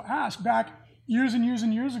people ask back years and years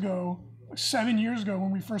and years ago, like 7 years ago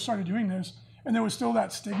when we first started doing this, and there was still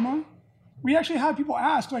that stigma. We actually had people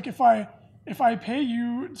ask, like, if I pay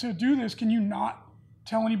you to do this, can you not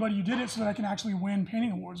tell anybody you did it so that I can actually win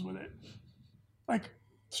painting awards with it? Like,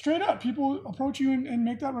 straight up, people approach you and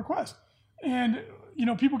make that request. And, you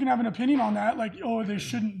know, people can have an opinion on that, like, oh, they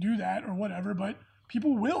shouldn't do that or whatever, but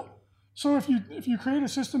people will. So if you create a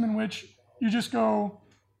system in which you just go,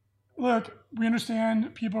 look, we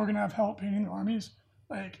understand people are going to have help painting their armies.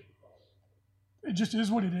 Like, it just is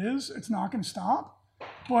what it is. It's not going to stop.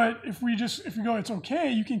 But if we go, it's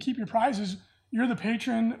okay, you can keep your prizes. You're the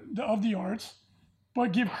patron of the arts,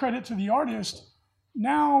 but give credit to the artist.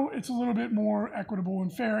 Now it's a little bit more equitable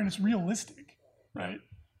and fair, and it's realistic, right?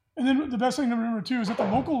 And then the best thing to remember too is at the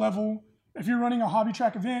local level, if you're running a hobby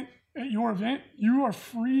track event at your event, you are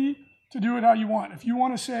free to do it how you want. If you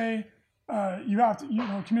want to say you have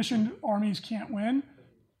to, commissioned armies can't win,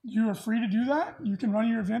 you are free to do that. You can run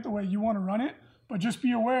your event the way you want to run it, but just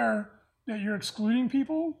be aware that you're excluding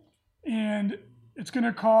people, and it's going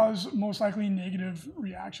to cause most likely negative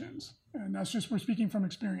reactions. And that's just, we're speaking from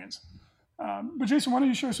experience. But Jason, why don't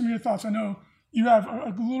you share some of your thoughts? I know you have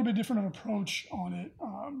a little bit different of approach on it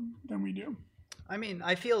than we do. I mean,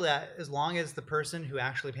 I feel that as long as the person who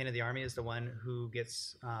actually painted the army is the one who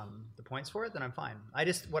gets the points for it, then I'm fine.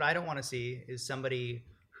 What I don't want to see is somebody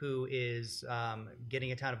who is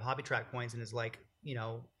getting a ton of hobby track points and is like,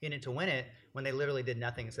 in it to win it, when they literally did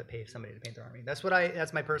nothing except pay somebody to paint their army. That's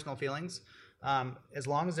my personal feelings. As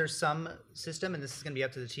long as there's some system, and this is going to be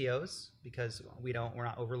up to the TOs because we're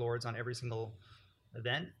not overlords on every single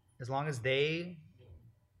event. As long as they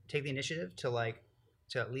take the initiative to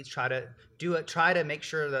at least try to make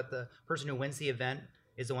sure that the person who wins the event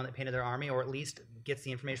is the one that painted their army, or at least gets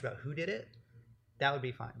the information about who did it, that would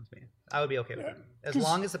be fine with me. I would be okay with it. As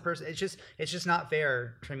long as the person, it's just not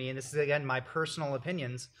fair to me. And this is, again, my personal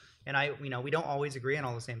opinions. And we don't always agree on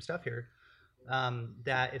all the same stuff here.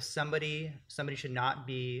 That if somebody should not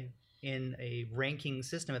be in a ranking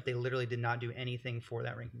system if they literally did not do anything for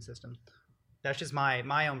that ranking system. That's just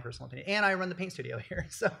my own personal opinion. And I run the paint studio here.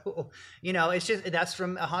 So, that's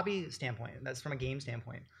from a hobby standpoint. That's from a game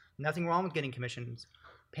standpoint. Nothing wrong with getting commissions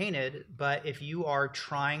painted, but if you are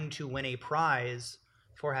trying to win a prize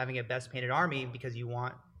for having a best painted army because you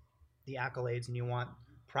want the accolades and you want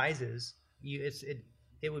prizes,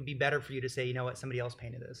 it would be better for you to say, you know what, somebody else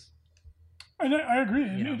painted this. And I agree.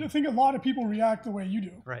 I think a lot of people react the way you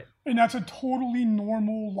do. Right. And that's a totally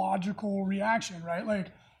normal, logical reaction, right?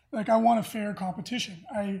 Like I want a fair competition.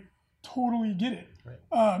 I totally get it.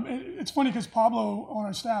 Right. It's funny because Pablo on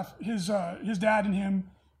our staff, his dad and him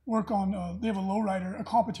work on, they have a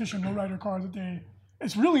competition lowrider car that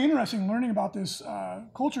it's really interesting learning about this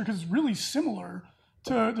culture because it's really similar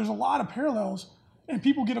to, there's a lot of parallels, and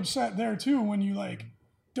people get upset there too when you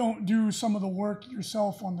don't do some of the work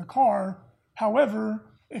yourself on the car. However,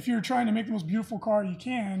 if you're trying to make the most beautiful car you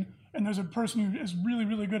can, and there's a person who is really,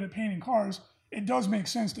 really good at painting cars, it does make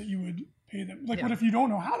sense that you would pay them. What if you don't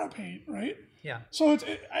know how to paint, right? Yeah. So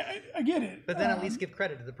I get it. But then at least give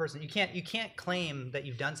credit to the person. You can't claim that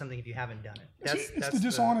you've done something if you haven't done it. That's the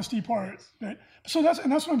dishonesty part. Right? So that's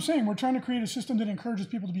what I'm saying. We're trying to create a system that encourages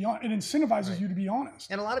people to be honest. It incentivizes you to be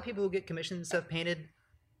honest. And a lot of people who get commissioned and stuff painted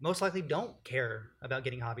most likely don't care about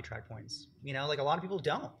getting hobby track points. A lot of people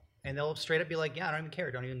don't. And they'll straight up be like, yeah, I don't even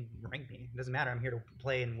care. Don't even rank me. It doesn't matter. I'm here to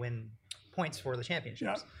play and win points for the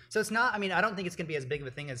championships. Yeah. So it's not, I don't think it's going to be as big of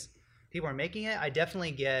a thing as people are making it. I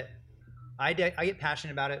definitely get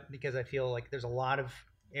passionate about it because I feel like there's a lot of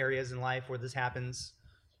areas in life where this happens,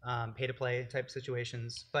 pay to play type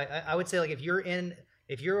situations. But I would say if you are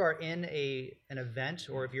in an event,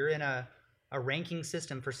 or if you're in a ranking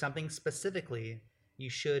system for something specifically,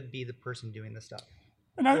 you should be the person doing the stuff.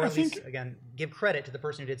 And I think, again, give credit to the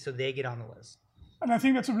person who did so they get on the list. And I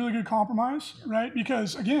think that's a really good compromise, right?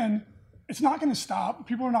 Because again, it's not going to stop.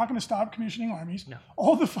 People are not going to stop commissioning armies. No.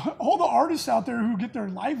 All the artists out there who get their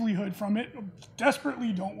livelihood from it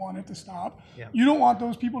desperately don't want it to stop. Yeah. You don't want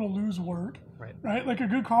those people to lose work, right? Like a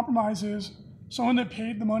good compromise is someone that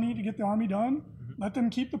paid the money to get the army done, let them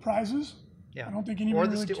keep the prizes. Yeah. I don't think anyone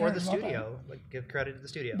really cares or the about studio. Give credit to the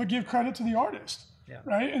studio. But give credit to the artist. Yeah.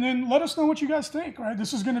 Right. And then let us know what you guys think. Right.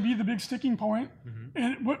 This is going to be the big sticking point.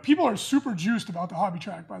 And what people are super juiced about the hobby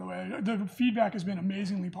track, by the way. The feedback has been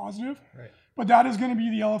amazingly positive. Right. But that is going to be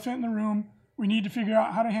the elephant in the room. We need to figure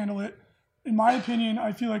out how to handle it. In my opinion,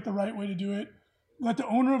 I feel like the right way to do it, let the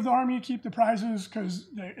owner of the army keep the prizes because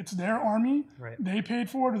it's their army. Right. They paid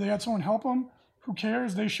for it or they had someone help them. Who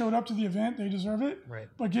cares? They showed up to the event. They deserve it. Right.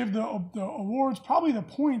 But give the awards, probably the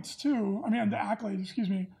points too. I mean, the accolades, excuse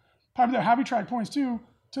me. Probably the Hobby Track points too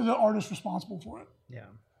to the artist responsible for it. Yeah.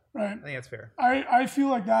 Right. I think that's fair. I feel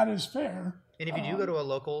like that is fair. And if you do go to a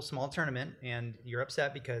local small tournament and you're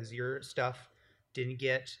upset because your stuff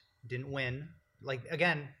didn't win, like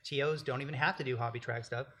again, TOs don't even have to do Hobby Track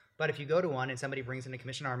stuff. But if you go to one and somebody brings in a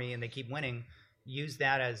commission army and they keep winning, use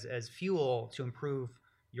that as fuel to improve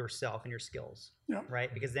yourself and your skills. Yeah.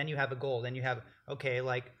 Right? Because then you have a goal. Then you have, okay,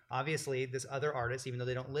 like obviously this other artist, even though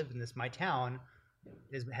they don't live in my town,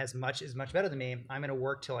 is much better than me. I'm gonna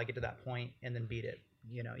work till I get to that point and then beat it.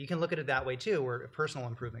 You know, you can look at it that way too, where personal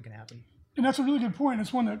improvement can happen. And that's a really good point.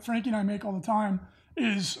 It's one that Frankie and I make all the time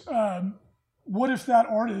is what if that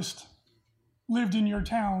artist lived in your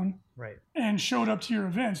town Right. and showed up to your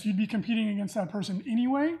events? You'd be competing against that person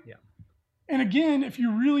anyway. Yeah. And again, if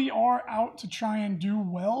you really are out to try and do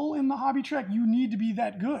well in the hobby track, you need to be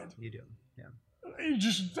that good. You do. Yeah. It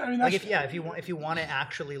just, I mean, Like that's, if you want to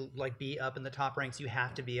actually like be up in the top ranks, you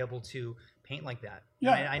have to be able to paint like that.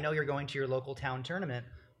 Yeah. And I know you're going to your local town tournament,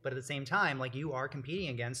 but at the same time, like you are competing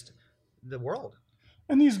against the world.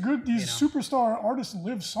 and these superstar artists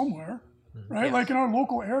live somewhere, right? Yes. Like in our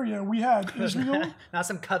local area, we had Israel. Not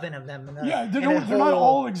some coven of them. Yeah, they're not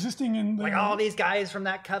all existing in the, like all these guys from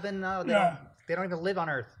that coven. No, they don't even live on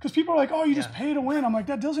Earth. because people are like, oh, you just pay to win. I'm like,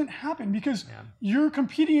 that doesn't happen because Yeah. you're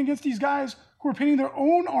competing against these guys who are painting their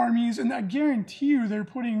own armies, and I guarantee you they're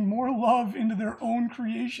putting more love into their own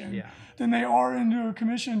creation than they are into a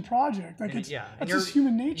commissioned project. Like, And, that's and just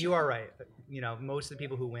human nature. You are right. You know, most of the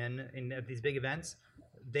people who win in these big events,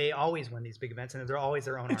 they always win these big events, and they're always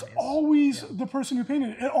their own It's armies. always the person who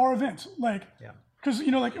painted it at our events. Like, Yeah. because,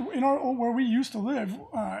 you know, like in where we used to live,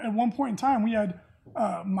 at one point in time, we had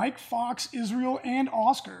Mike Fox, Israel, and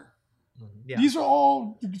Oscar. Yeah. These are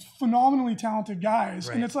all phenomenally talented guys.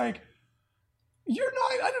 Right. And it's like,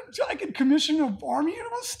 I could commission an army and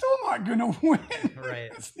I'm still not going to win Right.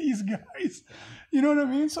 against these guys. You know what I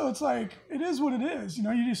mean? So it's like, it is what it is. You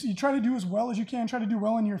know, you try to do as well as you can, try to do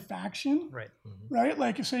well in your faction, Right. right?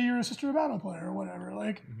 Like, say you're a Sister of Battle player or whatever,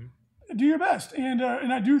 like, do your best. And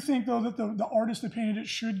I do think, though, that the artist that painted it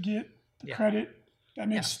should get the credit. That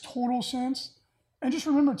makes total sense. And just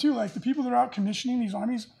remember, too, like, the people that are out commissioning these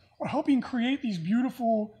armies are helping create these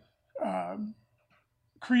beautiful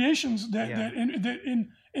creations that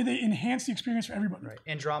they enhance the experience for everybody. Right.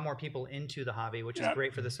 And draw more people into the hobby, which is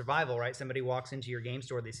great for the survival, right? Somebody walks into your game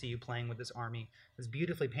store, they see you playing with this army that's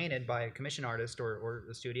beautifully painted by a commission artist or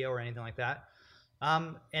a studio or anything like that.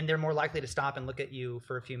 And they're more likely to stop and look at you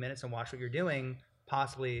for a few minutes and watch what you're doing,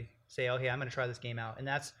 possibly say, oh, hey, I'm going to try this game out. And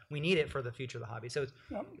we need it for the future of the hobby. So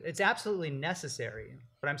it's absolutely necessary.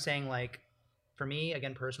 But I'm saying, like, for me,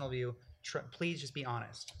 again, personal view, please just be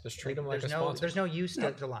honest. Just treat them like a sponsor. There's no use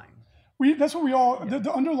to lying. That's what we all,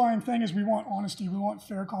 the underlying thing is we want honesty. We want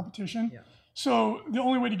fair competition. Yeah. So the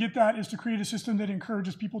only way to get that is to create a system that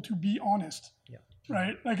encourages people to be honest. Yeah.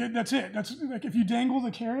 Right? Like, that's it. That's like, if you dangle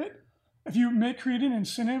the carrot, if you create an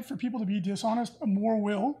incentive for people to be dishonest, more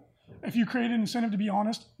will. If you create an incentive to be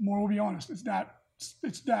honest, more will be honest. It's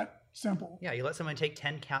that simple. Yeah, you let someone take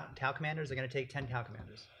 10 Tau commanders, they're going to take 10 Tau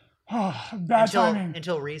commanders. Bad timing.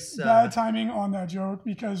 Until Reese... bad timing on that joke,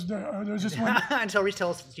 because there's just one... until Reese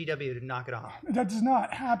tells GW to knock it off. That does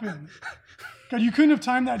not happen. God, you couldn't have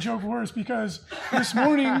timed that joke worse, because this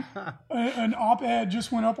morning an op-ed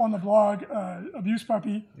just went up on the blog, Abuse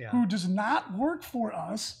Puppy, who does not work for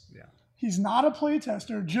us. Yeah. He's not a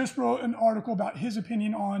playtester, just wrote an article about his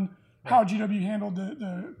opinion on how GW handled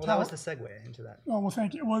the Well, that was the segue into that. Oh, well,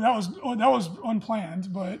 thank you. Well, that was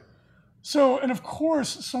unplanned, but... So, and of course,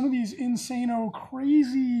 some of these insano,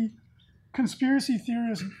 crazy conspiracy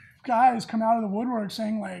theorist guys come out of the woodwork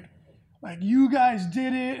saying like you guys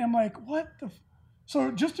did it. I'm like, what the?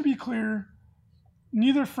 So just to be clear,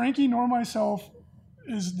 neither Frankie nor myself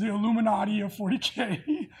is the Illuminati of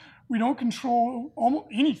 40K. We don't control almost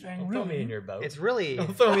anything. Don't really. throw me in your boat. It's really...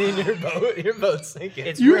 Don't throw me in your boat. Your boat's sinking.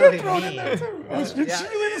 It's You really get thrown me. in there too. It's really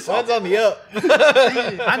the Mine's on the up.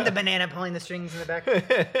 I'm the banana pulling the strings in the back.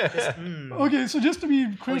 Okay, so just to be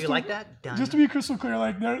Oh, crystal, you like that? Done. just to be crystal clear,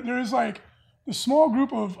 like there is like the small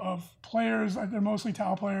group of players, like they're mostly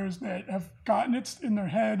Tau players, that have gotten it in their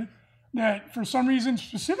head that for some reason,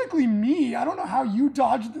 specifically me, I don't know how you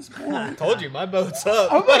dodged this bullet. Told you, my boat's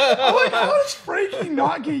up. I'm like, how does Frankie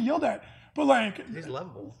not get yelled at? But like, He's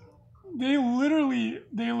lovable. they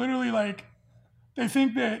literally like, they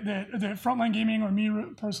think that Frontline Gaming or me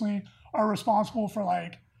personally are responsible for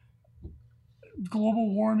like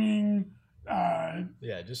global warming,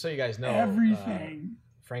 Yeah, just so you guys know, everything.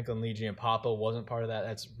 Franklin Lee Giampapa wasn't part of that.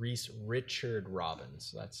 That's Reese Richard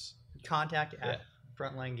Robbins. That's Contact at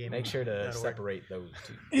Frontline Gaming. make sure to separate those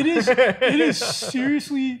two. It is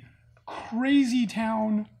seriously crazy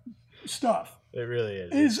town stuff. It really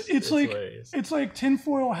is. It's like hilarious. it's like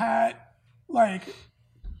tinfoil hat, like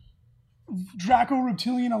Draco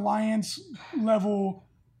Reptilian Alliance level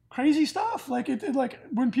crazy stuff. Like it like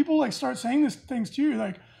when people like start saying these things to you,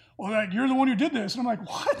 like, well, like you're the one who did this, and I'm like,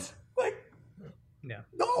 what? Like, Yeah.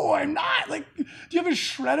 no, I'm not. Like, do you have a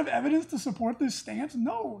shred of evidence to support this stance?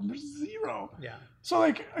 No, there's zero. Yeah. So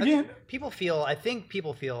like again, I think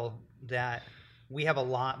people feel that we have a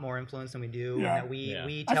lot more influence than we do, Yeah. and that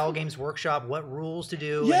we I tell feel- Games Workshop what rules to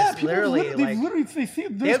do. yeah, and it's people literally they like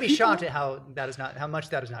think they would be shocked at how much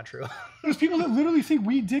that is not true. there's people that literally think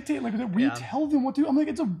we dictate, like that we Yeah. tell them what to do. I'm like,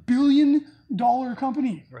 it's $1 billion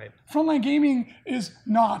company. Right. Frontline Gaming is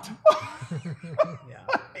not. Yeah.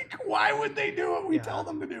 Like, why would they do what we Yeah. tell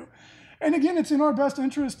them to do? And again, it's in our best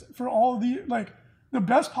interest for all of the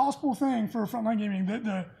best possible thing for Frontline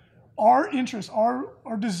Gaming. Our interest, our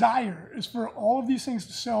desire is for all of these things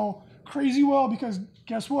to sell crazy well, because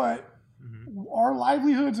guess what? Our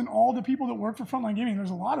livelihoods and all the people that work for Frontline Gaming, there's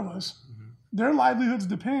a lot of us, their livelihoods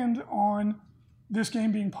depend on this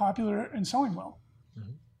game being popular and selling well.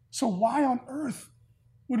 So why on earth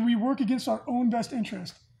would we work against our own best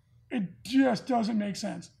interest? It just doesn't make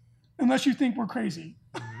sense. Unless you think we're crazy.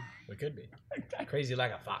 We could be crazy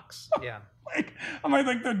like a fox. Yeah. Like, am I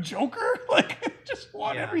like the Joker? Like, just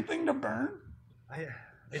want Yeah. everything to burn? It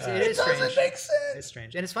It is doesn't strange. make sense. It's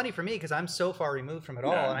strange, and it's funny for me because I'm so far removed from it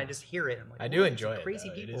all, Yeah. and I just hear it. I'm like, I do "Whoa, enjoy it. crazy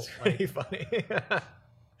though. people. It is Like, pretty funny.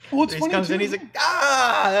 Well, it's He funny comes too. in, he's like,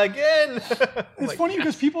 again. It's funny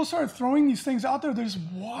because people start throwing these things out there. There's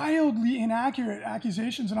wildly inaccurate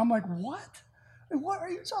accusations, and I'm like, what? What are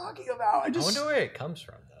you talking about? I wonder where it comes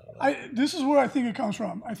from, though. This is where I think it comes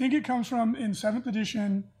from. I think it comes from in 7th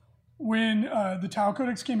edition when the Tau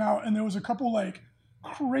Codex came out, and there was a couple like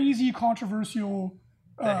crazy controversial.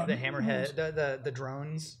 the hammerhead, the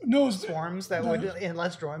drones, No, swarms that would, and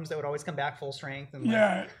less drones that would always come back full strength and like,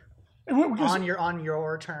 yeah. Because, on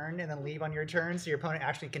your turn and then leave on your turn, so your opponent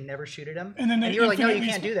actually can never shoot at him. And then they you were like, no, you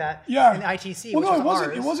infinitely can't do that. Yeah. In the ITC, well, which no, was it wasn't.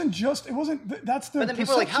 ours. It wasn't just. It wasn't. That's the. But then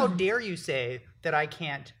people are like, how perception. dare you say that I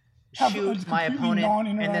can't Have a shoot my completely opponent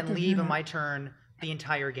and non-interactive then leave unit. on my turn the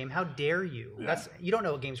entire game? How dare you? That's you don't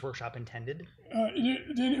know what Games Workshop intended.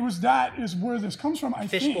 It was that is where this comes from. I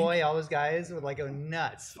Fish think. Boy, all those guys would like go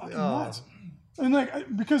nuts. Fucking Oh. nuts. And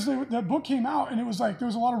like because that book came out and it was like there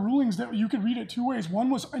was a lot of rulings that you could read it two ways. One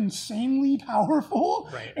was insanely powerful,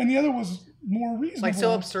 Right. and the other was more reasonable. Like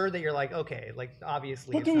so absurd that you're like, okay, like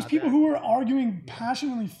obviously. But it's there was not people that. who were arguing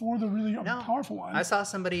passionately for the really powerful one. I saw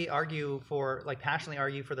somebody passionately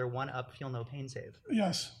argue for their 1-up feel no pain save.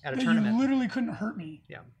 Yes, at a that tournament. you literally couldn't hurt me.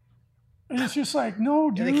 Yeah. And it's just like, no,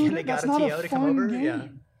 dude, they got that's a not TO a to come fun over? game. Yeah.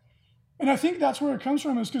 And I think that's where it comes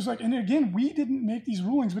from, is because like, and again, we didn't make these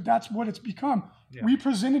rulings, but that's what it's become. Yeah. We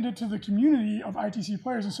presented it to the community of ITC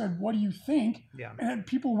players and said, "What do you think?" Yeah. And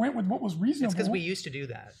people went with what was reasonable. It's because we used to do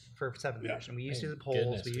that for 7th edition. We used to do the polls.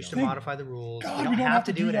 goodness, We we used to don't. modify the rules. God, we don't have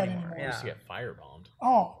to do it that anymore. anymore. Just Yeah. get firebombed.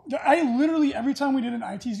 Oh, I literally every time we did an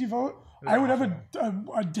ITC vote, I would have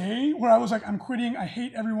a day where I was like, "I'm quitting. I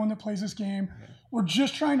hate everyone that plays this game. We're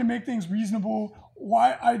just trying to make things reasonable.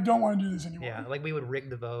 Why I don't want to do this anymore." Yeah, like we would rig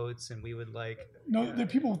the votes and we would like. No, the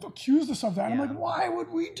people accused us of that. And Yeah. I'm like, why would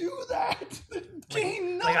we do that?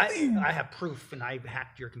 Gain Like nothing. I have proof and I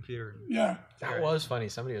hacked your computer. Yeah. That was funny.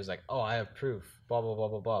 Somebody was like, "Oh, I have proof." Blah blah blah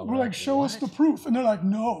blah blah. We're like, show us the proof. And they're like,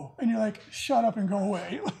 no. And you're like, shut up and go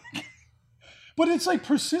away. But it's like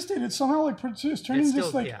persistent. It's somehow like it's turned It's into this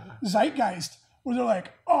still- like yeah. zeitgeist where they're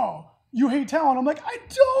like, oh, you hate Talon. I'm like, I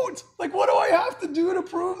don't. Like, what do I have to do to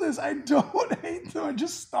prove this? I don't hate them. I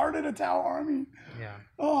just started a Tau army. Yeah.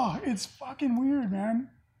 Oh, it's fucking weird, man.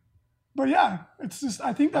 But yeah, it's just,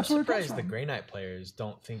 I think I'm that's where it comes surprised the from. Grey Knight players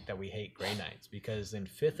don't think that we hate Grey Knights, because in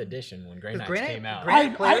 5th edition when Grey The Knights Grey Knight- came out, Grey- I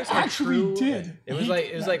players are actually true- did. it was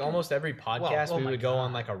hate like that. almost every podcast oh we my would go on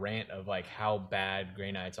God. like a rant of like how bad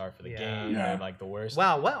Grey Knights are for the Yeah. game Yeah. and like the worst.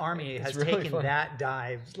 Wow, what army It's has really taken fun. that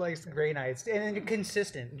dive like Grey Knights and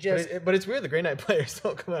consistent? But, Just but it's weird the Grey Knight players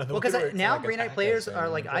don't come out of the because woodwork to, now like, Grey Knight attack players us are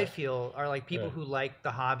and like stuff. I feel are like people Yeah. who like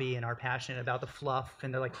the hobby and are passionate about the fluff,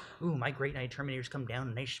 and they're like, ooh, my Great Knight Terminators come down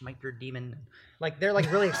and they smite your demon. Like they're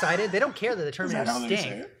like really excited. They don't care that the that how Terminators they say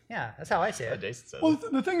stink. it? Yeah, that's how I say Yeah, it. Jason says Well,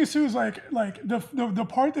 it. the thing is too is like the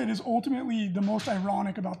part that is ultimately the most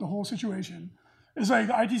ironic about the whole situation It's like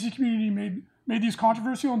the ITC community made these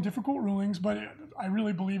controversial and difficult rulings, but I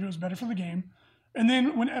really believe it was better for the game. And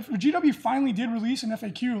then when GW finally did release an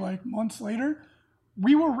FAQ like months later,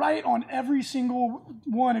 we were right on every single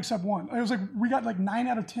one except one. It was like we got like 9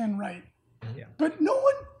 out of 10 right. Yeah. But no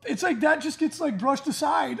one, it's like that just gets like brushed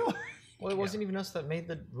aside. Well, it wasn't even us that made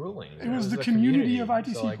the ruling. It was the community of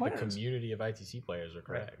ITC so, like, players. The community of ITC players are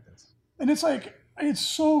correct. And it's like, it's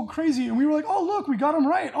so crazy. And we were like, oh, look, we got them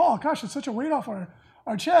right. Oh, gosh, it's such a weight off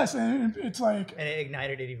our chest. And it's like... And it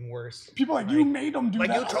ignited it even worse. People are like, you made them do like,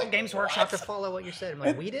 that. you told Games Workshop to follow what you said. I'm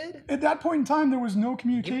like, we did? At that point in time, there was no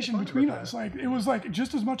communication between report. us. Like, it was like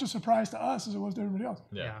just as much a surprise to us as it was to everybody else.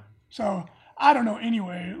 Yeah. So, I don't know.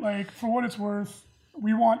 Anyway, like, for what it's worth,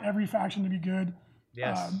 we want every faction to be good.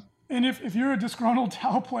 Yes. And if you're a disgruntled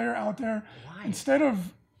Tau player out there, instead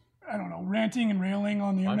of, I don't know, ranting and railing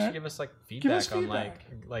on the Why don't internet, you give us like us feedback on feedback.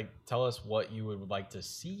 like tell us what you would like to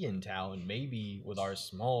see in Tau, and maybe with our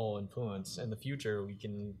small influence in the future we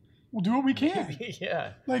can we'll do what we can.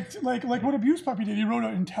 yeah. Like what Abuse Puppy did. He wrote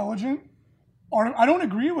an intelligent article. I don't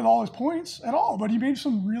agree with all his points at all, but he made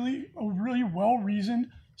some really well-reasoned,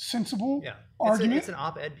 sensible argument. It's an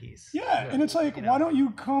op-ed piece. Yeah, and it's like, why don't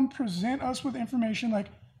you come present us with information, like,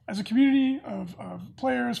 as a community of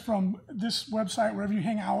players from this website, wherever you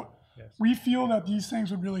hang out, we feel that these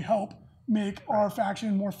things would really help make our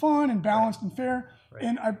faction more fun and balanced and fair.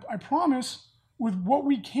 And I promise, with what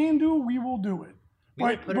we can do, we will do it. We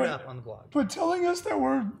will put it up on the blog. But telling us that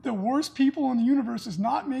we're the worst people in the universe is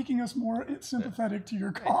not making us more sympathetic to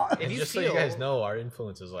your cause. If you Just feel, so you guys know, our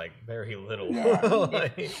influence is like very little. Yeah.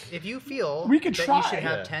 if you feel We could that try. you should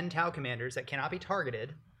have 10 Tau commanders that cannot be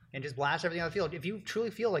targeted and just blast everything on the field, if you truly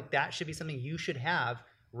feel like that should be something you should have,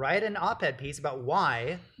 write an op-ed piece about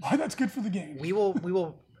why that's good for the game. we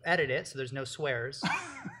will edit it so there's no swears,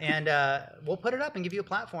 and we'll put it up and give you a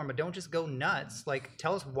platform, but don't just go nuts. Like,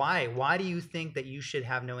 tell us why do you think that you should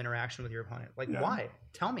have no interaction with your opponent? Like, why?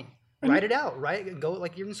 Tell me. Write it out. Go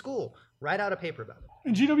like you're in school, write out a paper about it.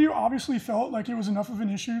 And GW obviously felt like it was enough of an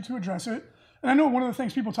issue to address it. And I know one of the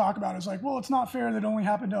things people talk about is like, well, it's not fair that it only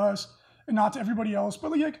happened to us and not to everybody else.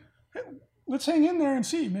 But like, hey, let's hang in there and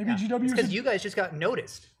see. Maybe GW is because you guys just got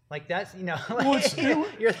noticed. Like, that's, like, well,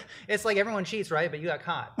 it's like everyone cheats, right? But you got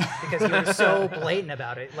caught because you were so blatant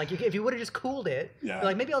about it. Like, if you would have just cooled it,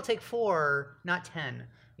 like, maybe I'll take 4, not 10.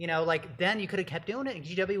 Like, then you could have kept doing it, and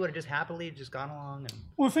GW would have just happily just gone along. And...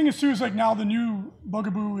 Well, the thing is, too, is like now the new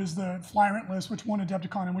bugaboo is the Flyrant list, which won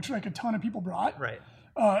Adepticon, and which like a ton of people brought. Right.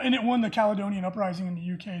 And it won the Caledonian Uprising in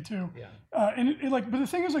the UK, too. Yeah. And but the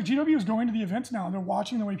thing is, like, GW is going to the events now. They're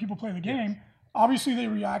watching the way people play the game. Yes. Obviously, they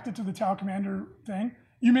reacted to the Tau Commander thing.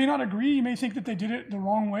 You may not agree. You may think that they did it the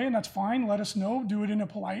wrong way, and that's fine. Let us know. Do it in a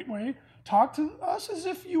polite way. Talk to us as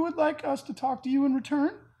if you would like us to talk to you in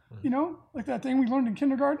return. Like that thing we learned in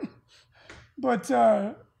kindergarten. But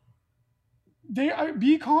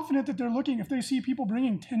be confident that they're looking. If they see people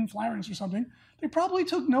bringing 10 Flyrants or something, they probably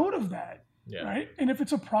took note of that. Yeah. Right? And if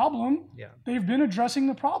it's a problem, they've been addressing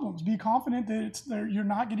the problems. Be confident that you're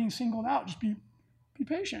not getting singled out. Just be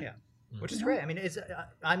patient. Yeah, which is great. I mean,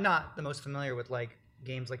 I'm not the most familiar with like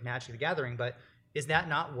games like Magic the Gathering, but is that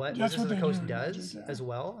not what Wizards of the Coast does as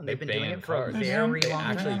well? And they've been doing it for a very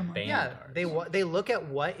long time. Yeah, they look at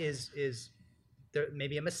what is there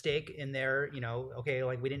maybe a mistake in there. Okay,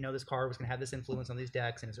 like we didn't know this card was going to have this influence on these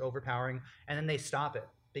decks and it's overpowering, and then they stop it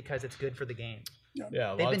because it's good for the game.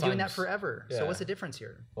 Yeah, they've been doing that forever. So what's the difference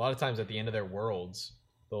here? A lot of times at the end of their worlds,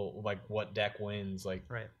 they'll like what deck wins, like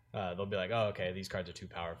they'll be like, oh, okay, these cards are too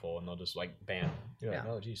powerful, and they'll just like ban. You're like,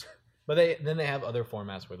 oh, geez. But then they have other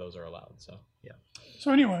formats where those are allowed. So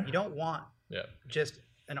So anyway, you don't want just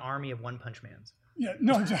an army of One Punch Mans. Yeah,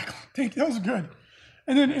 no, exactly. That was good.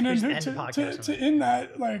 And then to end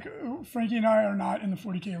that, like Frankie and I are not in the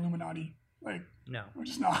 40K Illuminati. Like, no, we're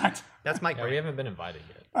just not. That's my. We haven't been invited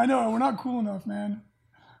yet. I know, we're not cool enough, man.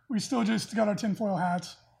 We still just got our tinfoil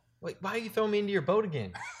hats. Wait, why are you throwing me into your boat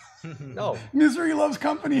again? No. Misery loves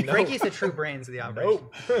company. No. Frankie's the true brains of the operation.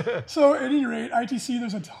 Nope. So at any rate, ITC,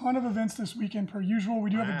 there's a ton of events this weekend per usual. We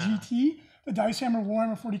do have a GT, the Dice Hammer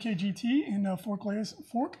Warhammer 40K GT in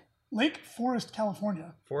Lake Forest,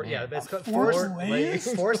 California. It's called Forest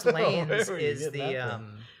Lanes. Forest Lanes is the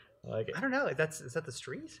I don't know. Is that the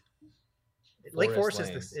street? Lake Forest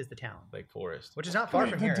is the town. Lake Forest, which is not far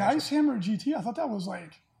from here. The Dice Hammer GT. I thought that was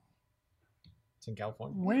like it's in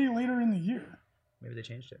California. Way later in the year. Maybe they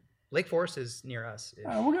changed it. Lake Forest is near us.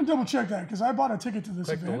 We're gonna double check that because I bought a ticket to this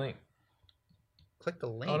event. Click the link. Click the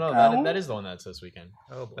link. Oh no, that is the one that's this weekend.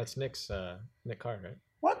 Oh boy. That's Nick Card, right?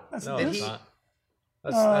 What? That's not.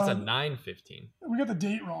 That's a 9/15. We got the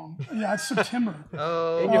date wrong. Yeah, it's September.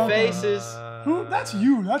 Oh, In your faces. Who? That's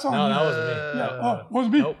you. That's on No, you. that wasn't me. Yeah,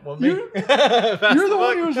 wasn't me. Nope, wasn't me. You're the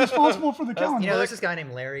one who was responsible for the calendar. You know, there's this guy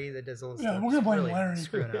named Larry that does all this Yeah, stuff. we're gonna blame Really Larry.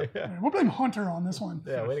 screwing up. Yeah, we'll blame Hunter on this one.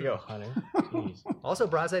 Yeah, way to go, Hunter. Jeez. Also,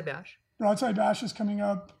 Broadside Bash. Broadside Bash is coming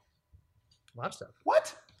up. A lot of stuff.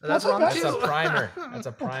 What? That's Broadside wrong, Bash too. That's is- a primer. That's a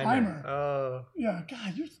a primer. primer. Oh. Yeah,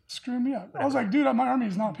 God, you're screwing me up. I was like, dude, my army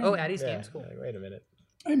is not paying. Oh, Addie's Yeah, game's cool. like, wait a minute.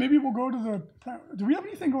 Hey, maybe we'll go to the. Do we have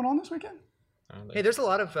anything going on this weekend? I don't think- Hey, there's a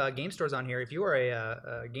lot of game stores on here. If you are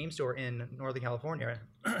a game store in Northern California,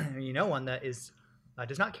 you know one that is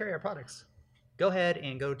does not carry our products, go ahead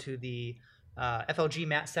and go to the FLG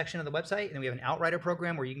mat section of the website, and then we have an Outrider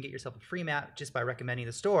program where you can get yourself a free mat just by recommending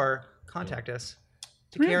the store. Contact us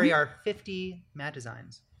to carry our 50 mat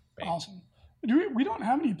designs. Bang. Awesome. We don't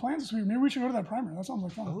have any plans this week. Maybe we should go to that primer. That sounds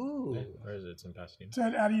like fun. Ooh. Where is it? It's in Pasadena. It's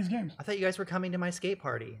at Addie's Games. I thought you guys were coming to my skate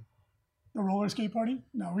party. The roller skate party?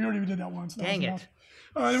 No, we already did that once. That Dang was it. enough.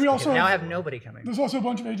 Then we also Now I have nobody coming. there's also a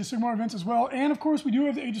bunch of Age of Sigmar events as well. And of course, we do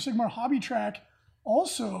have the Age of Sigmar hobby track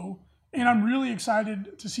also. And I'm really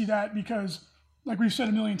excited to see that because, like we've said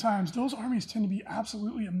a million times, those armies tend to be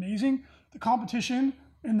absolutely amazing. The competition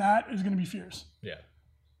in that is going to be fierce. Yeah.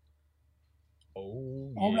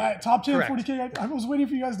 Oh, All yeah. right, top 10 Correct. 40K. I was waiting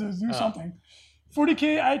for you guys to do something.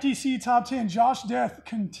 40K ITC top 10. Josh Death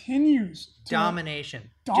continues to Domination.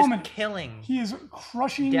 Dominate. Just killing. He is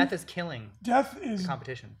crushing. Death is killing Death is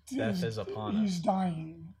competition. Death is upon He's us.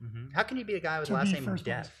 dying. How can you be a guy with To last be name first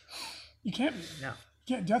Death? You can't be. No.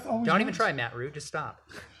 Yeah, Death always. Don't even wins. try Matt Root. Just stop.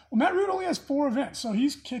 Well, Matt Root only has 4 events, so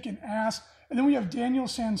he's kicking ass. And then we have Daniel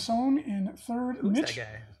Sansone in third. Who's that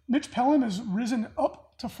guy? Mitch Pelham has risen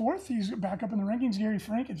up to 4th. He's back up in the rankings. Gary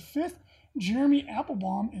Frank in 5th. Jeremy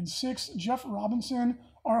Applebaum in 6th. Jeff Robinson,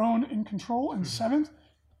 our own, in control in 7th.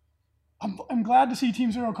 I'm glad to see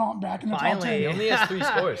Team Zero Comp back in the top Finally. 10. He only has 3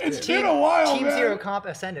 scores. It's too. been a while, Team man. Zero Comp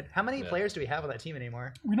ascended. How many players do we have on that team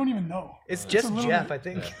anymore? We don't even know. It's a just little Jeff, bit- I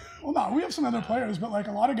think. Yeah. Well, no, we have some other players, but like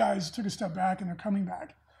a lot of guys took a step back and they're coming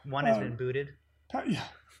back. One has been booted, Yeah.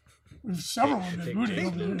 We've several of them Big booted change.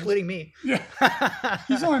 over the years. including me. Yeah.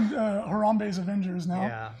 He's on Harambe's Avengers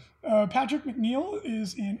now. Yeah. Patrick McNeil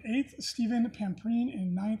is in 8th, Stephen Pamprine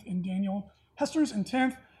in 9th, and Daniel Hester's in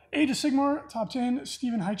 10th. Age of Sigmar, top 10,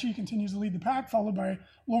 Stephen Heichi continues to lead the pack, followed by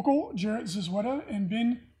local Jarrett Zizweta and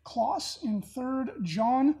Ben Kloss in 3rd.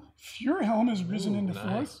 John Fuhrhelm has risen into 4th.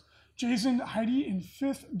 nice. Jason Heidi in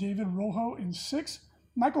 5th. David Rojo in 6th.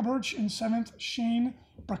 Michael Birch in 7th. Shane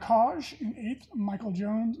Brakaj in 8th.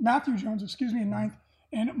 Matthew Jones, in 9th.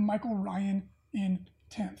 And Michael Ryan in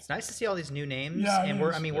 10th. It's nice to see all these new names. Yeah, it and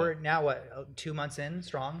is. we're now, what, 2 months in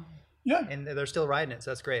strong? Yeah. And they're still riding it,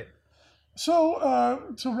 so that's great.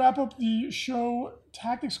 So to wrap up the show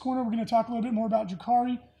Tactics Corner, we're going to talk a little bit more about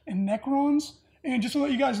Drukhari and Necrons. And just to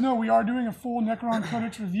let you guys know, we are doing a full Necron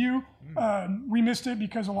Codex review. We missed it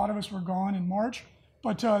because a lot of us were gone in March.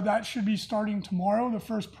 But that should be starting tomorrow, the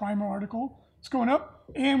first primer article. It's going up.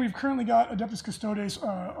 And we've currently got Adeptus Custodes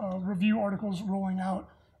review articles rolling out,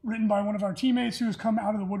 written by one of our teammates who has come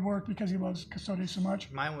out of the woodwork because he loves Custodes so much.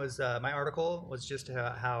 Mine was, my article was just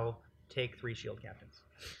how take 3 shield captains.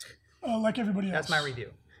 Like everybody else. That's my review.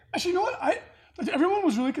 Actually, you know what? Everyone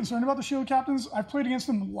was really concerned about the shield captains. I've played against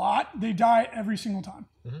them a lot. They die every single time.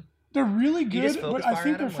 They're really You just good, focus but I fire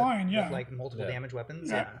think at they're them fine. with, Yeah. with like multiple damage weapons.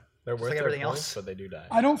 Yeah. Yeah. They're Just worth like their everything points, else. but they do die.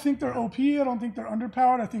 I don't think they're OP. I don't think they're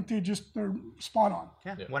underpowered. I think they're spot on.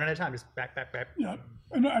 Yeah. One at a time, just back. Yeah.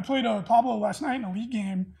 And I played Pablo last night in a league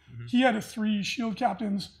game. He had 3 shield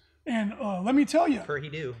captains, and let me tell you, Per he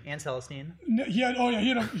do. And Celestine. he had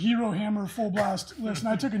a hero hammer full blast list, and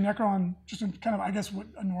I took a Necron, just in kind of I guess what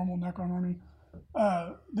a normal Necron army.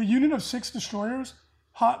 The unit of 6 destroyers.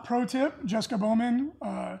 Hot pro tip: Jessica Bowman.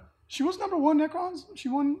 She was number 1 Necrons. She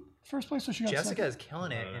won first place, so she got Jessica second. is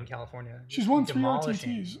killing it in California. She's won 3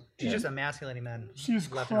 demolishing. RTTs. She's just emasculating men. She is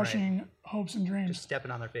left and right. crushing hopes and dreams. Just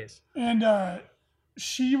stepping on their face. And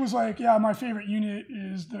she was like, yeah, my favorite unit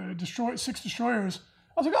is the 6 destroyers.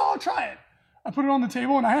 I was like, oh, I'll try it. I put it on the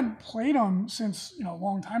table, and I hadn't played them since, a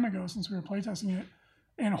long time ago, since we were playtesting it.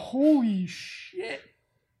 And holy shit,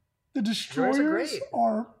 the destroyers great.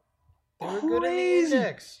 are They were good in the crazy.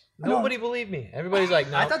 index. Nobody believed me. Everybody's like,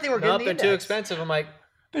 no, I thought they were good in the they're too index. expensive. I'm like,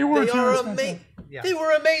 They were they too are expensive. amazing. Yeah. They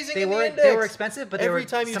were amazing They in were the index. they were expensive, but they every were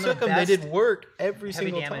time you some took of the them, they did best work every heavy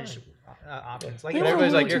single damage time. options. Like They were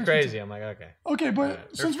Everybody's like, really you're too crazy. I'm like, okay. Okay,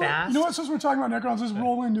 but since fast. since we're talking about Necrons, let's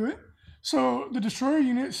roll into it. So the destroyer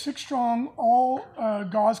unit, 6 strong, all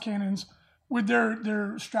Gauss cannons, with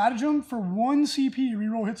their stratagem for 1 CP,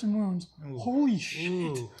 reroll hits and wounds. Holy shit!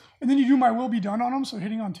 Ooh. And then you do my will be done on them, so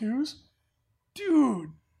hitting on 2s. dude,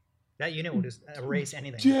 That unit will just erase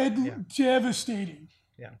anything. devastating.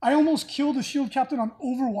 Yeah. I almost killed the shield captain on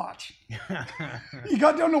Overwatch. He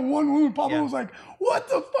got down to 1 wound. Pablo was like, what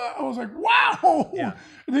the fuck? I was like, wow. Yeah.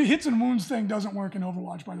 The hits and wounds thing doesn't work in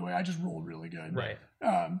Overwatch, by the way. I just rolled really good. Right.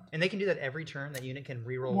 And they can do that every turn. That unit can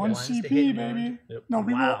reroll One ones to hit CP, and baby. wound. Yep. No,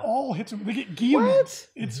 reroll Wow. all hits. They get Guillaumes.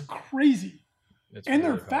 It's crazy. It's And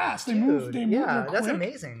they're really fast. They Dude, move. They move. yeah, They're that's quick.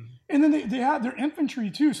 amazing. And then they have their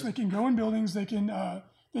infantry too, so they can go in buildings. They can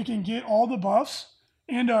get all the buffs.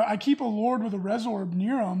 And I keep a lord with a res orb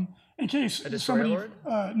near them in case A destroyer somebody.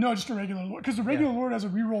 lord? No, just a regular lord, because the regular lord has a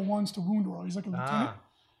reroll ones to wound roll. He's like a lieutenant. Ah.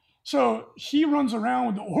 So he runs around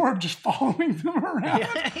with the orb, just following them around.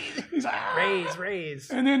 Yeah. He's like, "Ah!" raise.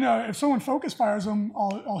 And then if someone focus fires him,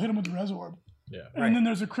 I'll hit him with the res orb. Yeah. And then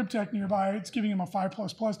there's a Cryptek nearby. It's giving him a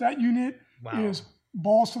 5++. That unit Wow. is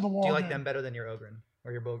balls to the wall. Do you like good. them better than your Ogren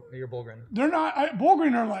or your Bulgrin? They're not.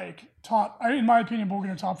 Bulgrin are like top. In my opinion, Bulgrin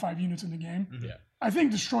are top 5 units in the game. Yeah. I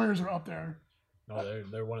think destroyers are up there. No,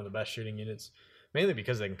 they're one of the best shooting units, mainly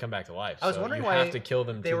because they can come back to life. I was So wondering you why have to kill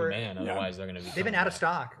them they to were- the man, otherwise they're going to be. They've been out of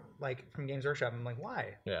stock, like from Games Workshop. I'm like,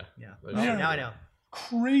 why? Yeah. Yeah. They're Yeah. Now I know.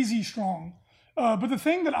 Crazy strong. But the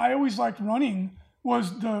thing that I always liked running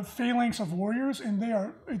was the Phalanx of Warriors, and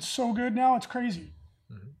it's so good now. It's crazy.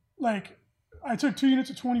 Like, I took 2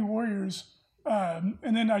 units of 20 Warriors, and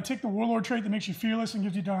then I take the Warlord trait that makes you fearless and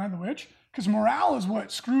gives you Deny the Witch, because morale is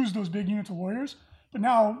what screws those big units of Warriors. But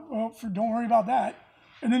now, don't worry about that.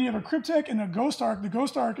 And then you have a Cryptek and a Ghost Ark. The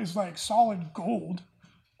Ghost Ark is like solid gold,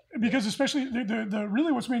 because especially the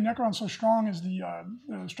really what's made Necron so strong is the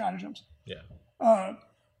stratagems. Yeah.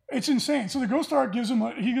 It's insane. So the Ghost Ark gives him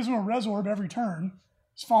a res orb every turn.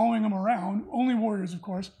 It's following him around. Only warriors, of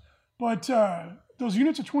course. But those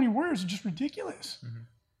units of 20 warriors are just ridiculous.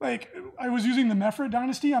 Like, I was using the Mephrit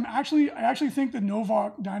dynasty. I actually think the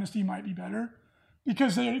Novak dynasty might be better,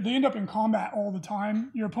 because they end up in combat all the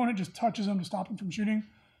time. Your opponent just touches them to stop them from shooting.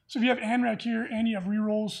 So if you have Anrek here and you have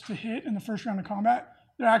rerolls to hit in the first round of combat,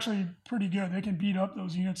 they're actually pretty good. They can beat up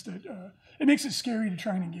those units. It makes it scary to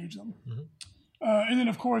try and engage them. And then,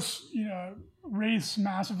 of course, Wraiths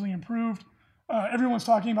massively improved. Everyone's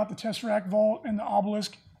talking about the Tesseract Vault and the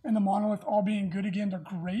Obelisk and the Monolith all being good again. They're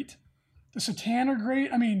great. The Satan are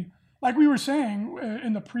great. I mean, like we were saying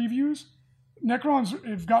in the previews, Necrons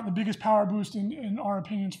have got the biggest power boost in our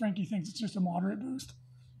opinions. Frankie thinks it's just a moderate boost.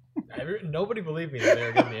 Nobody believed me that they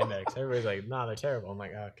were getting the index. Everybody's like, nah, they're terrible. I'm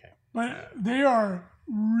like, okay. But they are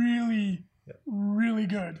really, really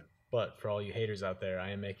good. But for all you haters out there,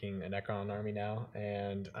 I am making a Necron army now,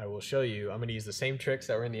 and I will show you. I'm going to use the same tricks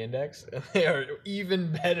that were in the index, and they are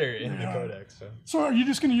even better in the Codex. So are you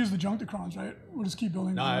just going to use the Junkticrons, right? We'll just keep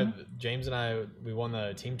building them. James and I, we won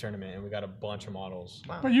the team tournament, and we got a bunch of models.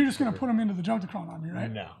 Wow. But you're just going to put them into the Junkticron army, right?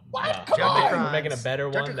 No. What? No. Come on! We're making a better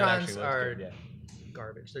one that actually Junkticrons looks are good. Yeah.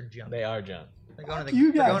 garbage. They're junk. They are junk. They're going to Fuck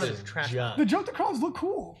you they're guys. going to the trash. Junk. The Junkticrons look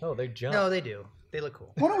cool. No, they're junk. No, they do. They look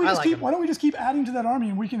cool. Why don't we I just like keep? them. Why don't we just keep adding to that army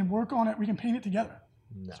and we can work on it? We can paint it together.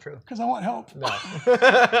 No. It's true. Because I want help. No.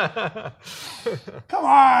 Come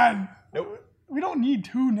on. Nope. We don't need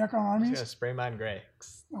 2 Necron I'm armies. gonna spray mine gray.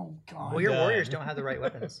 Oh god. Well, your Done. warriors don't have the right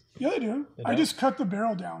weapons. Yeah, they do. They I don't? just cut the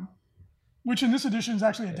barrel down, which in this edition is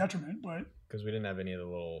actually a detriment. But Because we didn't have any of the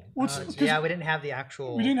little. Yeah, we didn't have the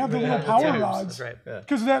actual. we didn't have the we little didn't have the power tubes. rods. That's right. Yeah.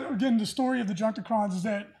 Because that, again, the story of the Junkticrons is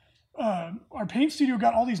that our paint studio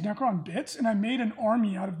got all these Necron bits, and I made an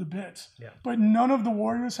army out of the bits. Yeah. But none of the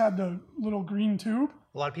warriors had the little green tube.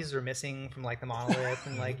 A lot of pieces are missing from like the monolith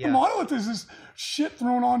and like The monolith is this shit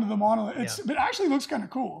thrown onto the monolith. But it actually looks kind of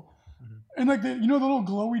cool. And like the little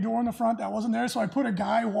glowy door in the front that wasn't there, so I put a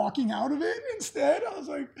guy walking out of it instead. I was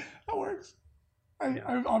like, that works. I'm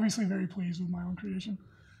obviously very pleased with my own creation.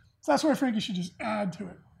 So that's why Frankie should just add to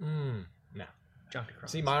it. No. Junkticrons.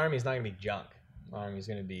 See, my army's not gonna be junk. My army's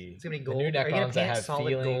gonna be. It's gonna be the gold. new Are you gonna Necrons that paint it have solid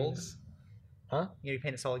feelings. gold? Huh? You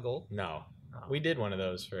paint it solid gold. No. Oh. We did one of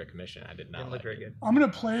those for a commission. I did not. Didn't look like very it. good. I'm gonna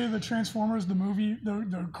play the Transformers, the movie,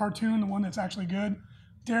 the cartoon, the one that's actually good.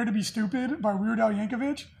 Dare to Be Stupid by Weird Al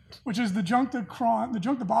Yankovic, which is the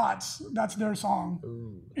Junktibots. That's their song.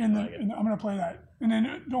 Ooh, I'm gonna play that. And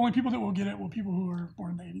then the only people that will get it will people who are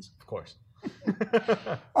born in the 80s. of course.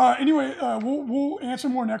 Anyway, we'll answer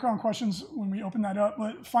more Necron questions when we open that up.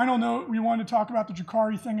 But final note, we wanted to talk about the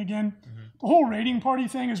Drukhari thing again. The whole raiding party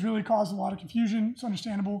thing has really caused a lot of confusion. It's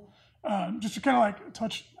understandable. Just to kind of like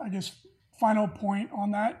touch, I guess, final point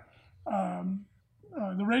on that.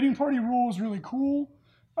 The raiding party rule is really cool.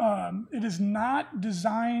 It is not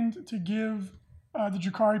designed to give the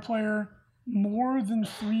Drukhari player more than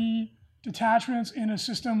 3 detachments in a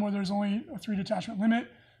system where there's only a 3 detachment limit.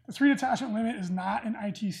 the 3 detachment limit is not an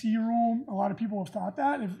ITC rule. A lot of people have thought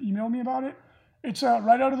that, have emailed me about it. It's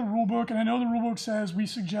right out of the rule book, and I know the rule book says we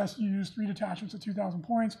suggest you use 3 detachments at 2,000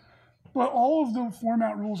 points, but all of the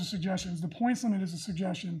format rules are suggestions. The points limit is a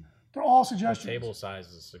suggestion. They're all suggestions. The table size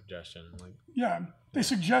is a suggestion. Yeah, they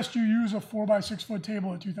suggest you use a 4x6 foot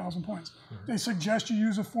table at 2,000 points. They suggest you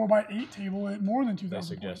use a 4x8 table at more than 2,000 They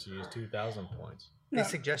points. suggest you use 2,000 points. Yeah. They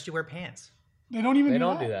suggest you wear pants. They don't even They do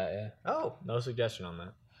don't that. do that, yeah. Oh, No suggestion on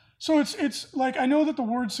that. So it's like, I know that the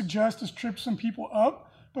word suggest has tripped some people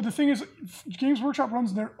up, but the thing is, Games Workshop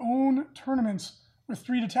runs their own tournaments with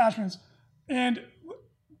 3 detachments, and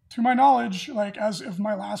to my knowledge, like as of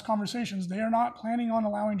my last conversations, they are not planning on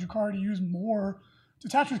allowing Drukhari to use more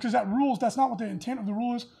detachments because that's not what the intent of the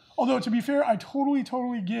rule is. Although to be fair, I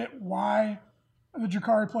totally get why the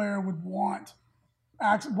Drukhari player would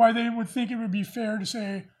why they would think it would be fair to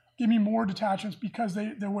say, give me more detachments because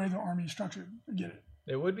the way the army is structured. I get it.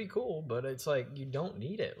 It would be cool, but it's like you don't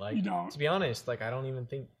need it. Like, You don't. to be honest, like I don't even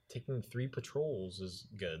think taking 3 patrols is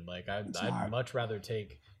good. Like I'd not. much rather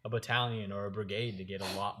take a battalion or a brigade to get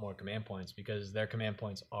a lot more command points because their command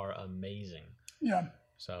points are amazing. Yeah.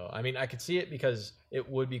 So I mean, I could see it because it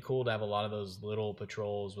would be cool to have a lot of those little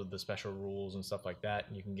patrols with the special rules and stuff like that,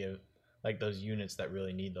 and you can give like those units that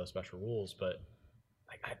really need those special rules. But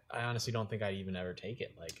like I honestly don't think I'd even ever take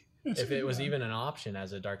it. Like if it was even an option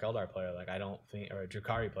as a Dark Eldar player, like I don't think, or a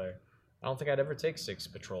Drukhari player, I don't think I'd ever take 6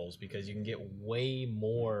 patrols because you can get way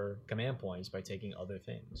more command points by taking other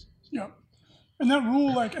things. Yeah. And that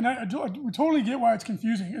rule, like, and I totally get why it's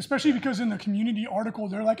confusing, especially because in the community article,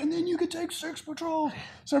 they're like, and then you could take 6 patrols.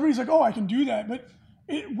 So everybody's like, oh, I can do that. But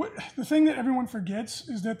the thing that everyone forgets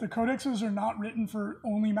is that the codexes are not written for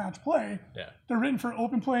only match play. Yeah. They're written for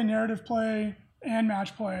open play, narrative play, and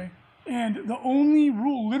match play. And the only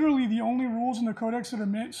rule, literally the only rules in the codex that are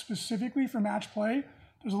meant specifically for match play,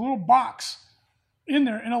 there's a little box in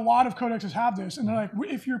there, and a lot of codexes have this. And they're like,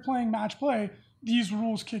 if you're playing match play, these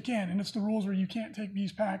rules kick in, and it's the rules where you can't take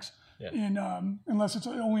these packs in unless it's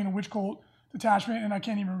only in a Witch Cult detachment, and I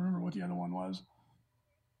can't even remember what the other one was.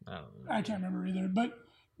 I can't remember either. But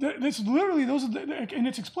it's literally those are and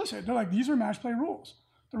it's explicit. They're like, these are match play rules.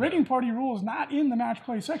 The raiding party rule is not in the match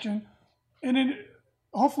play section, and then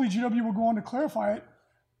hopefully GW will go on to clarify it.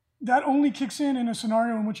 That only kicks in a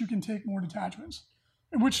scenario in which you can take more detachments,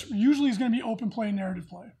 which usually is going to be open play, narrative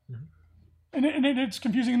play. Mm-hmm. And it's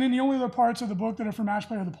confusing. And then the only other parts of the book that are for match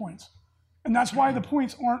play are the points. And that's why the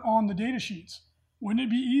points aren't on the data sheets. Wouldn't it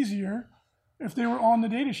be easier if they were on the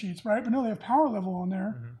data sheets, right? But no, they have power level on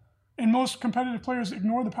there. Mm-hmm. And most competitive players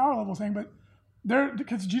ignore the power level thing, but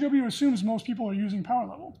because GW assumes most people are using power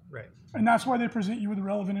level. right. And that's why they present you with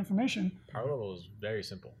relevant information. Power level is very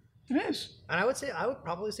simple. It is. And I would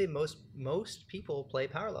probably say most people play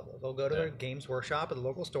power level. They'll go to their Games Workshop at the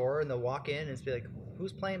local store and they'll walk in and be like,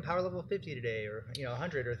 who's playing power level 50 today, or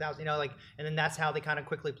 100 or 1,000, like, and then that's how they kind of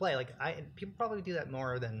quickly play. Like people probably do that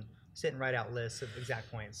more than sit and write out lists of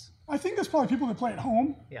exact points. I think that's probably people that play at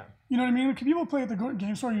home. Yeah. You know what I mean? Like, people play at the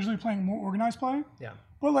game store are usually playing more organized play. Yeah.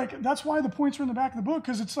 But like that's why the points are in the back of the book,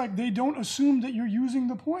 because it's like they don't assume that you're using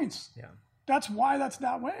the points. Yeah. That's why that's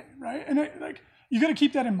that way, right? And you got to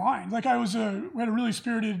keep that in mind. Like we had a really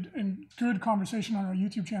spirited and good conversation on our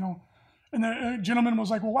YouTube channel, and the gentleman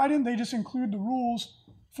was like, "Well, why didn't they just include the rules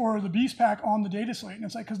for the Beast Pack on the data slate?" And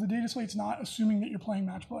it's like, because the data slate's not assuming that you're playing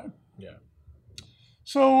match play. Yeah.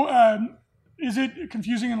 So is it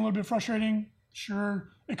confusing and a little bit frustrating? Sure.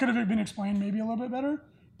 It could have been explained maybe a little bit better,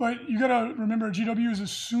 but you got to remember, GW is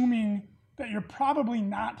assuming that you're probably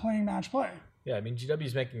not playing match play. Yeah, I mean, GW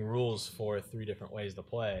is making rules for 3 different ways to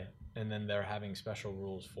play, and then they're having special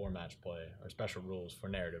rules for match play, or special rules for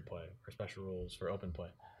narrative play, or special rules for open play.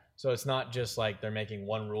 So it's not just like they're making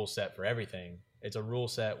one rule set for everything. It's a rule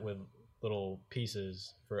set with little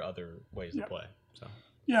pieces for other ways to play. So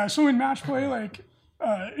yeah, so in match play, like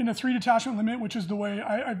in a 3 detachment limit, which is the way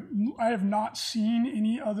I have not seen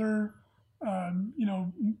any other, I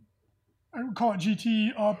would call it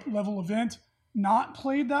GT up level event not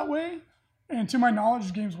played that way. And to my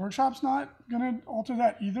knowledge, Games Workshop's not going to alter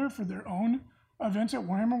that either for their own events at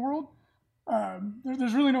Warhammer World.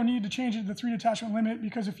 There's really no need to change it to the 3 detachment limit,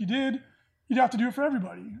 because if you did, you'd have to do it for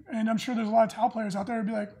everybody. And I'm sure there's a lot of Tau players out there who'd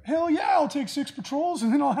be like, hell yeah, I'll take 6 patrols,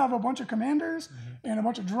 and then I'll have a bunch of commanders and a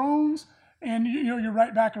bunch of drones. And you're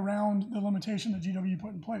right back around the limitation that GW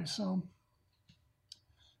put in place. So,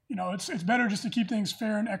 it's better just to keep things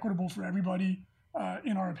fair and equitable for everybody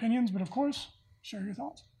in our opinions. But of course, share your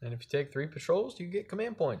thoughts. And if you take 3 patrols, you get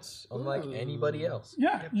command points, unlike anybody else.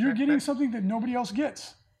 Yeah, you're getting something that nobody else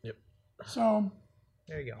gets. Yep. So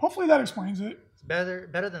there you go. Hopefully that explains it.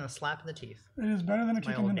 It's better than a slap in the teeth. It is better than a My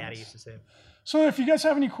kick in old the daddy nuts. used to say. So if you guys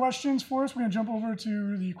have any questions for us, we're going to jump over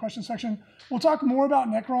to the question section. We'll talk more about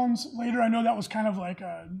Necrons later. I know that was kind of like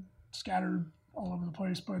scattered all over the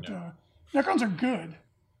place, but Necrons are good.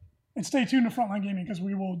 And stay tuned to Frontline Gaming because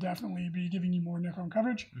we will definitely be giving you more Necron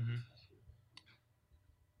coverage.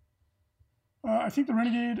 I think the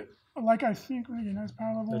Renegade, Renegade has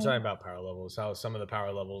power level. They're talking about power levels, how some of the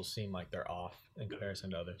power levels seem like they're off in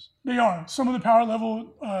comparison to others. They are. Some of the power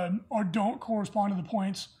level don't correspond to the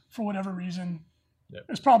points for whatever reason. Yep.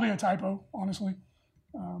 It's probably a typo, honestly.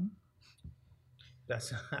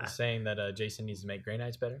 That's Saying that Jason needs to make Grey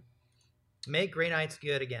Knights better. make Grey Knights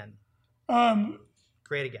good again.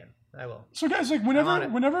 Great again. I will. So guys, like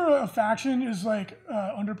whenever a faction is like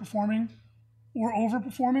underperforming or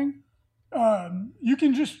overperforming, you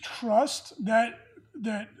can just trust that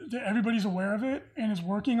everybody's aware of it and is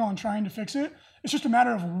working on trying to fix it. It's just a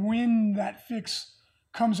matter of when that fix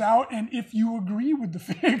comes out and if you agree with the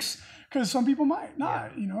fix, because some people might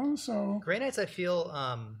not, So Grey Knights, I feel,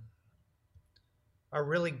 are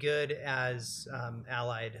really good as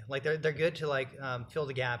allied. Like they're good to like fill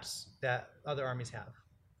the gaps that other armies have.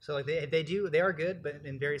 So like they are good, but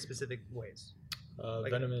in very specific ways.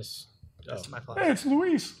 Venomous. That's my thought. Hey, it's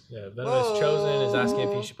Luis. Yeah, Venomous Chosen is asking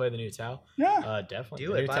if you should play the new Tau. Yeah. Definitely.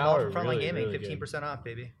 Do The it. new Buy Tau them are off Frontline really, Gaming, really 15% off,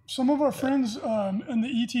 baby. Some of our friends in the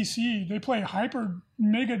ETC, they play hyper,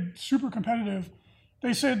 mega, super competitive.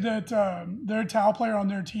 They said that their Tau player on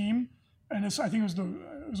their team, and I think it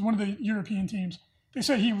was one of the European teams. They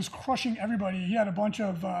said he was crushing everybody. He had a bunch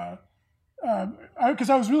of, because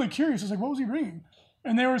I was really curious. I was like, what was he bringing?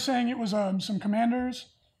 And they were saying it was some commanders,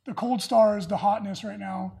 the Cold Stars, the hotness right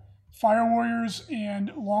now, Fire Warriors,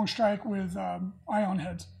 and Long Strike with Ion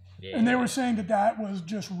Heads. Yeah. And they were saying that was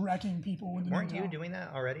just wrecking people with the Weren't new you Tau. doing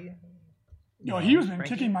that already? He was been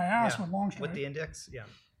Frankie? kicking my ass Yeah. with Long Strike. With the index, yeah.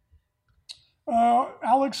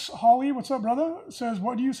 Alex Hawley, what's up, brother? Says,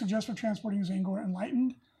 what do you suggest for transporting Zangor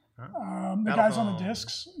Enlightened? The guys on the Battle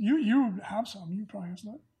discs. You have some. You probably have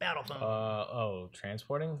some. Battle phone.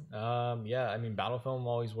 Transporting? Yeah, I mean, battle film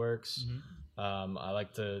always works. I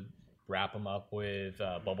like to wrap them up with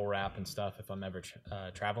bubble wrap and stuff if I'm ever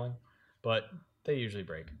traveling, but they usually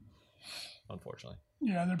break, unfortunately.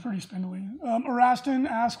 Yeah, they're pretty spindly. Eraston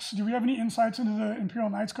asks, do we have any insights into the Imperial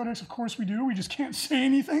Knights Codex? Of course we do. We just can't say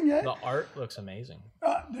anything yet. The art looks amazing.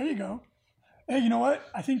 There you go. Hey, you know what?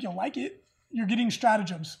 I think you'll like it. You're getting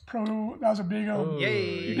stratagems. That was a big,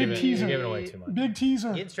 Yay. big teaser. You're giving away too much. Big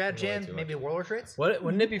teaser. Getting stratagems, maybe Warlord traits?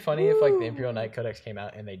 Wouldn't it be funny if like the Imperial Knight Codex came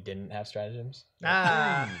out and they didn't have stratagems?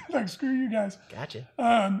 Like, screw you guys. Gotcha.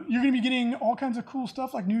 You're going to be getting all kinds of cool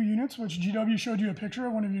stuff like new units, which GW showed you a picture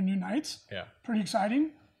of one of your new knights. Yeah. Pretty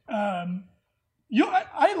exciting. I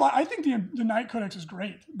think the Knight Codex is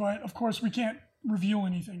great, but of course we can't reveal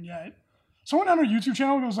anything yet. Someone on our YouTube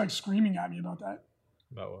channel was like screaming at me about that.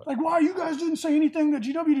 About what? Like, why you guys didn't say anything that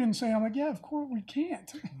GW didn't say? I'm like, yeah, of course we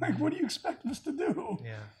can't. Like, what do you expect us to do?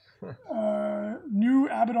 Yeah. New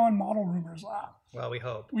Abaddon model rumors. Well, we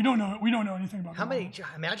hope. We don't know. We don't know anything about How the many? models.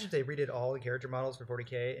 Imagine if they redid all the character models for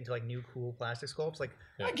 40K into like new cool plastic sculpts. Like,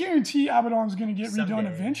 I guarantee Abaddon's going to get redone Someday,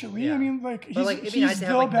 eventually. yeah. I mean, like, but like it'd be nice to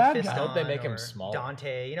have the like bad Mephiston guy. I hope they make him or small.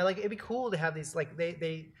 Dante, like it'd be cool to have these. Like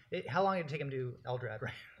how long did it take him to do Eldrad?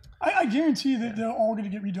 Right. I guarantee that they're all going to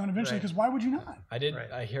get redone eventually. Right. Because why would you not?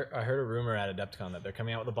 Right. I heard a rumor at Adepticon that they're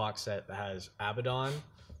coming out with a box set that has Abaddon,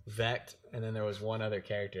 Vect, and then there was one other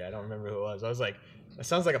character. I don't remember who it was. I was like, that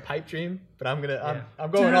sounds like a pipe dream, but I'm going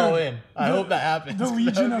Dude, all in. I hope that happens. The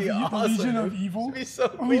Legion of awesome. Legion of Evil. It'd be so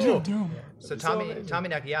Or Legion cool. of Doom. So It's so Tommy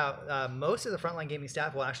amazing. Neck, most of the Frontline Gaming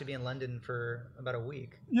staff will actually be in London for about a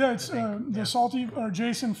week. Yeah, it's the Salty, or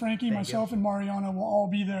Jason, Frankie, myself, and Mariana will all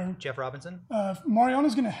be there. Jeff Robinson.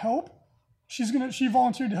 Mariana's going to help. She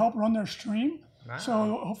volunteered to help run their stream. Wow.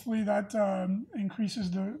 So hopefully that increases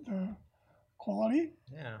the quality.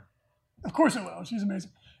 Yeah. Of course it will. She's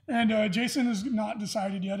amazing. And Jason has not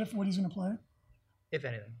decided yet what he's going to play. If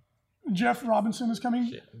anything, Jeff Robinson is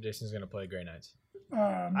coming. Jason's going to play Grey Knights.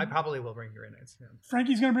 I probably will bring Grey Knights. Yeah.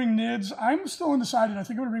 Frankie's going to bring Nids. I'm still undecided. I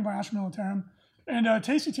think I'm going to bring my Astra Militarum. And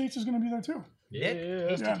Tasty Tates is going to be there too. Nick,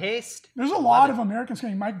 Tasty Yeah. Taste. There's a lot of Americans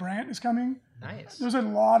coming. Mike Brandt is coming. Nice. There's a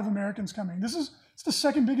lot of Americans coming. It's the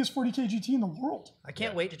second biggest 40K GT in the world. I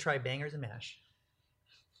can't wait to try bangers and mash.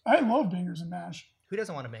 I love bangers and mash Who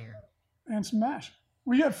doesn't want a banger? and some mash.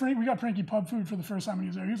 We got Frankie pub food for the first time when he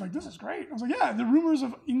was there. He was like, "This is great." I was like, "Yeah, the rumors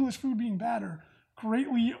of English food being bad are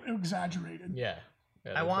greatly exaggerated." Yeah.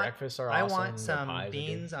 I want. breakfasts are I awesome. want their some pies are good.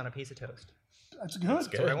 beans on a piece of toast. That's good. That's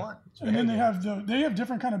what I want. And then they have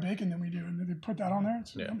different kind of bacon than we do, and they put that on there.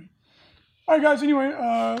 It's yummy. All right, guys. Anyway,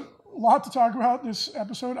 a lot to talk about this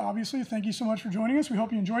episode, obviously. Thank you so much for joining us. We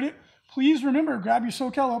hope you enjoyed it. Please remember, grab your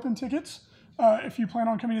SoCal Open tickets if you plan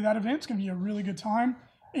on coming to that event. It's going to be a really good time.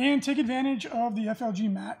 And take advantage of the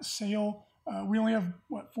FLG mat sale. We only have,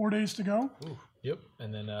 4 days to go? Ooh. Yep.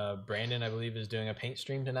 And then Brandon, I believe, is doing a paint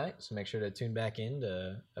stream tonight. So make sure to tune back in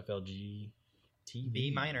to FLG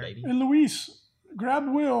TV. minor. Baby. And Luis, grab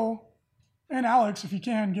Will and Alex if you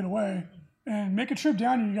can get away. And make a trip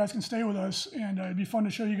down here. You guys can stay with us. And it'd be fun to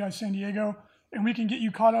show you guys San Diego. And we can get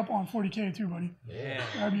you caught up on 40K too, buddy. Yeah.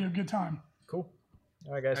 That'd be a good time. Cool.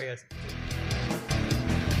 All right, guys. All right, guys.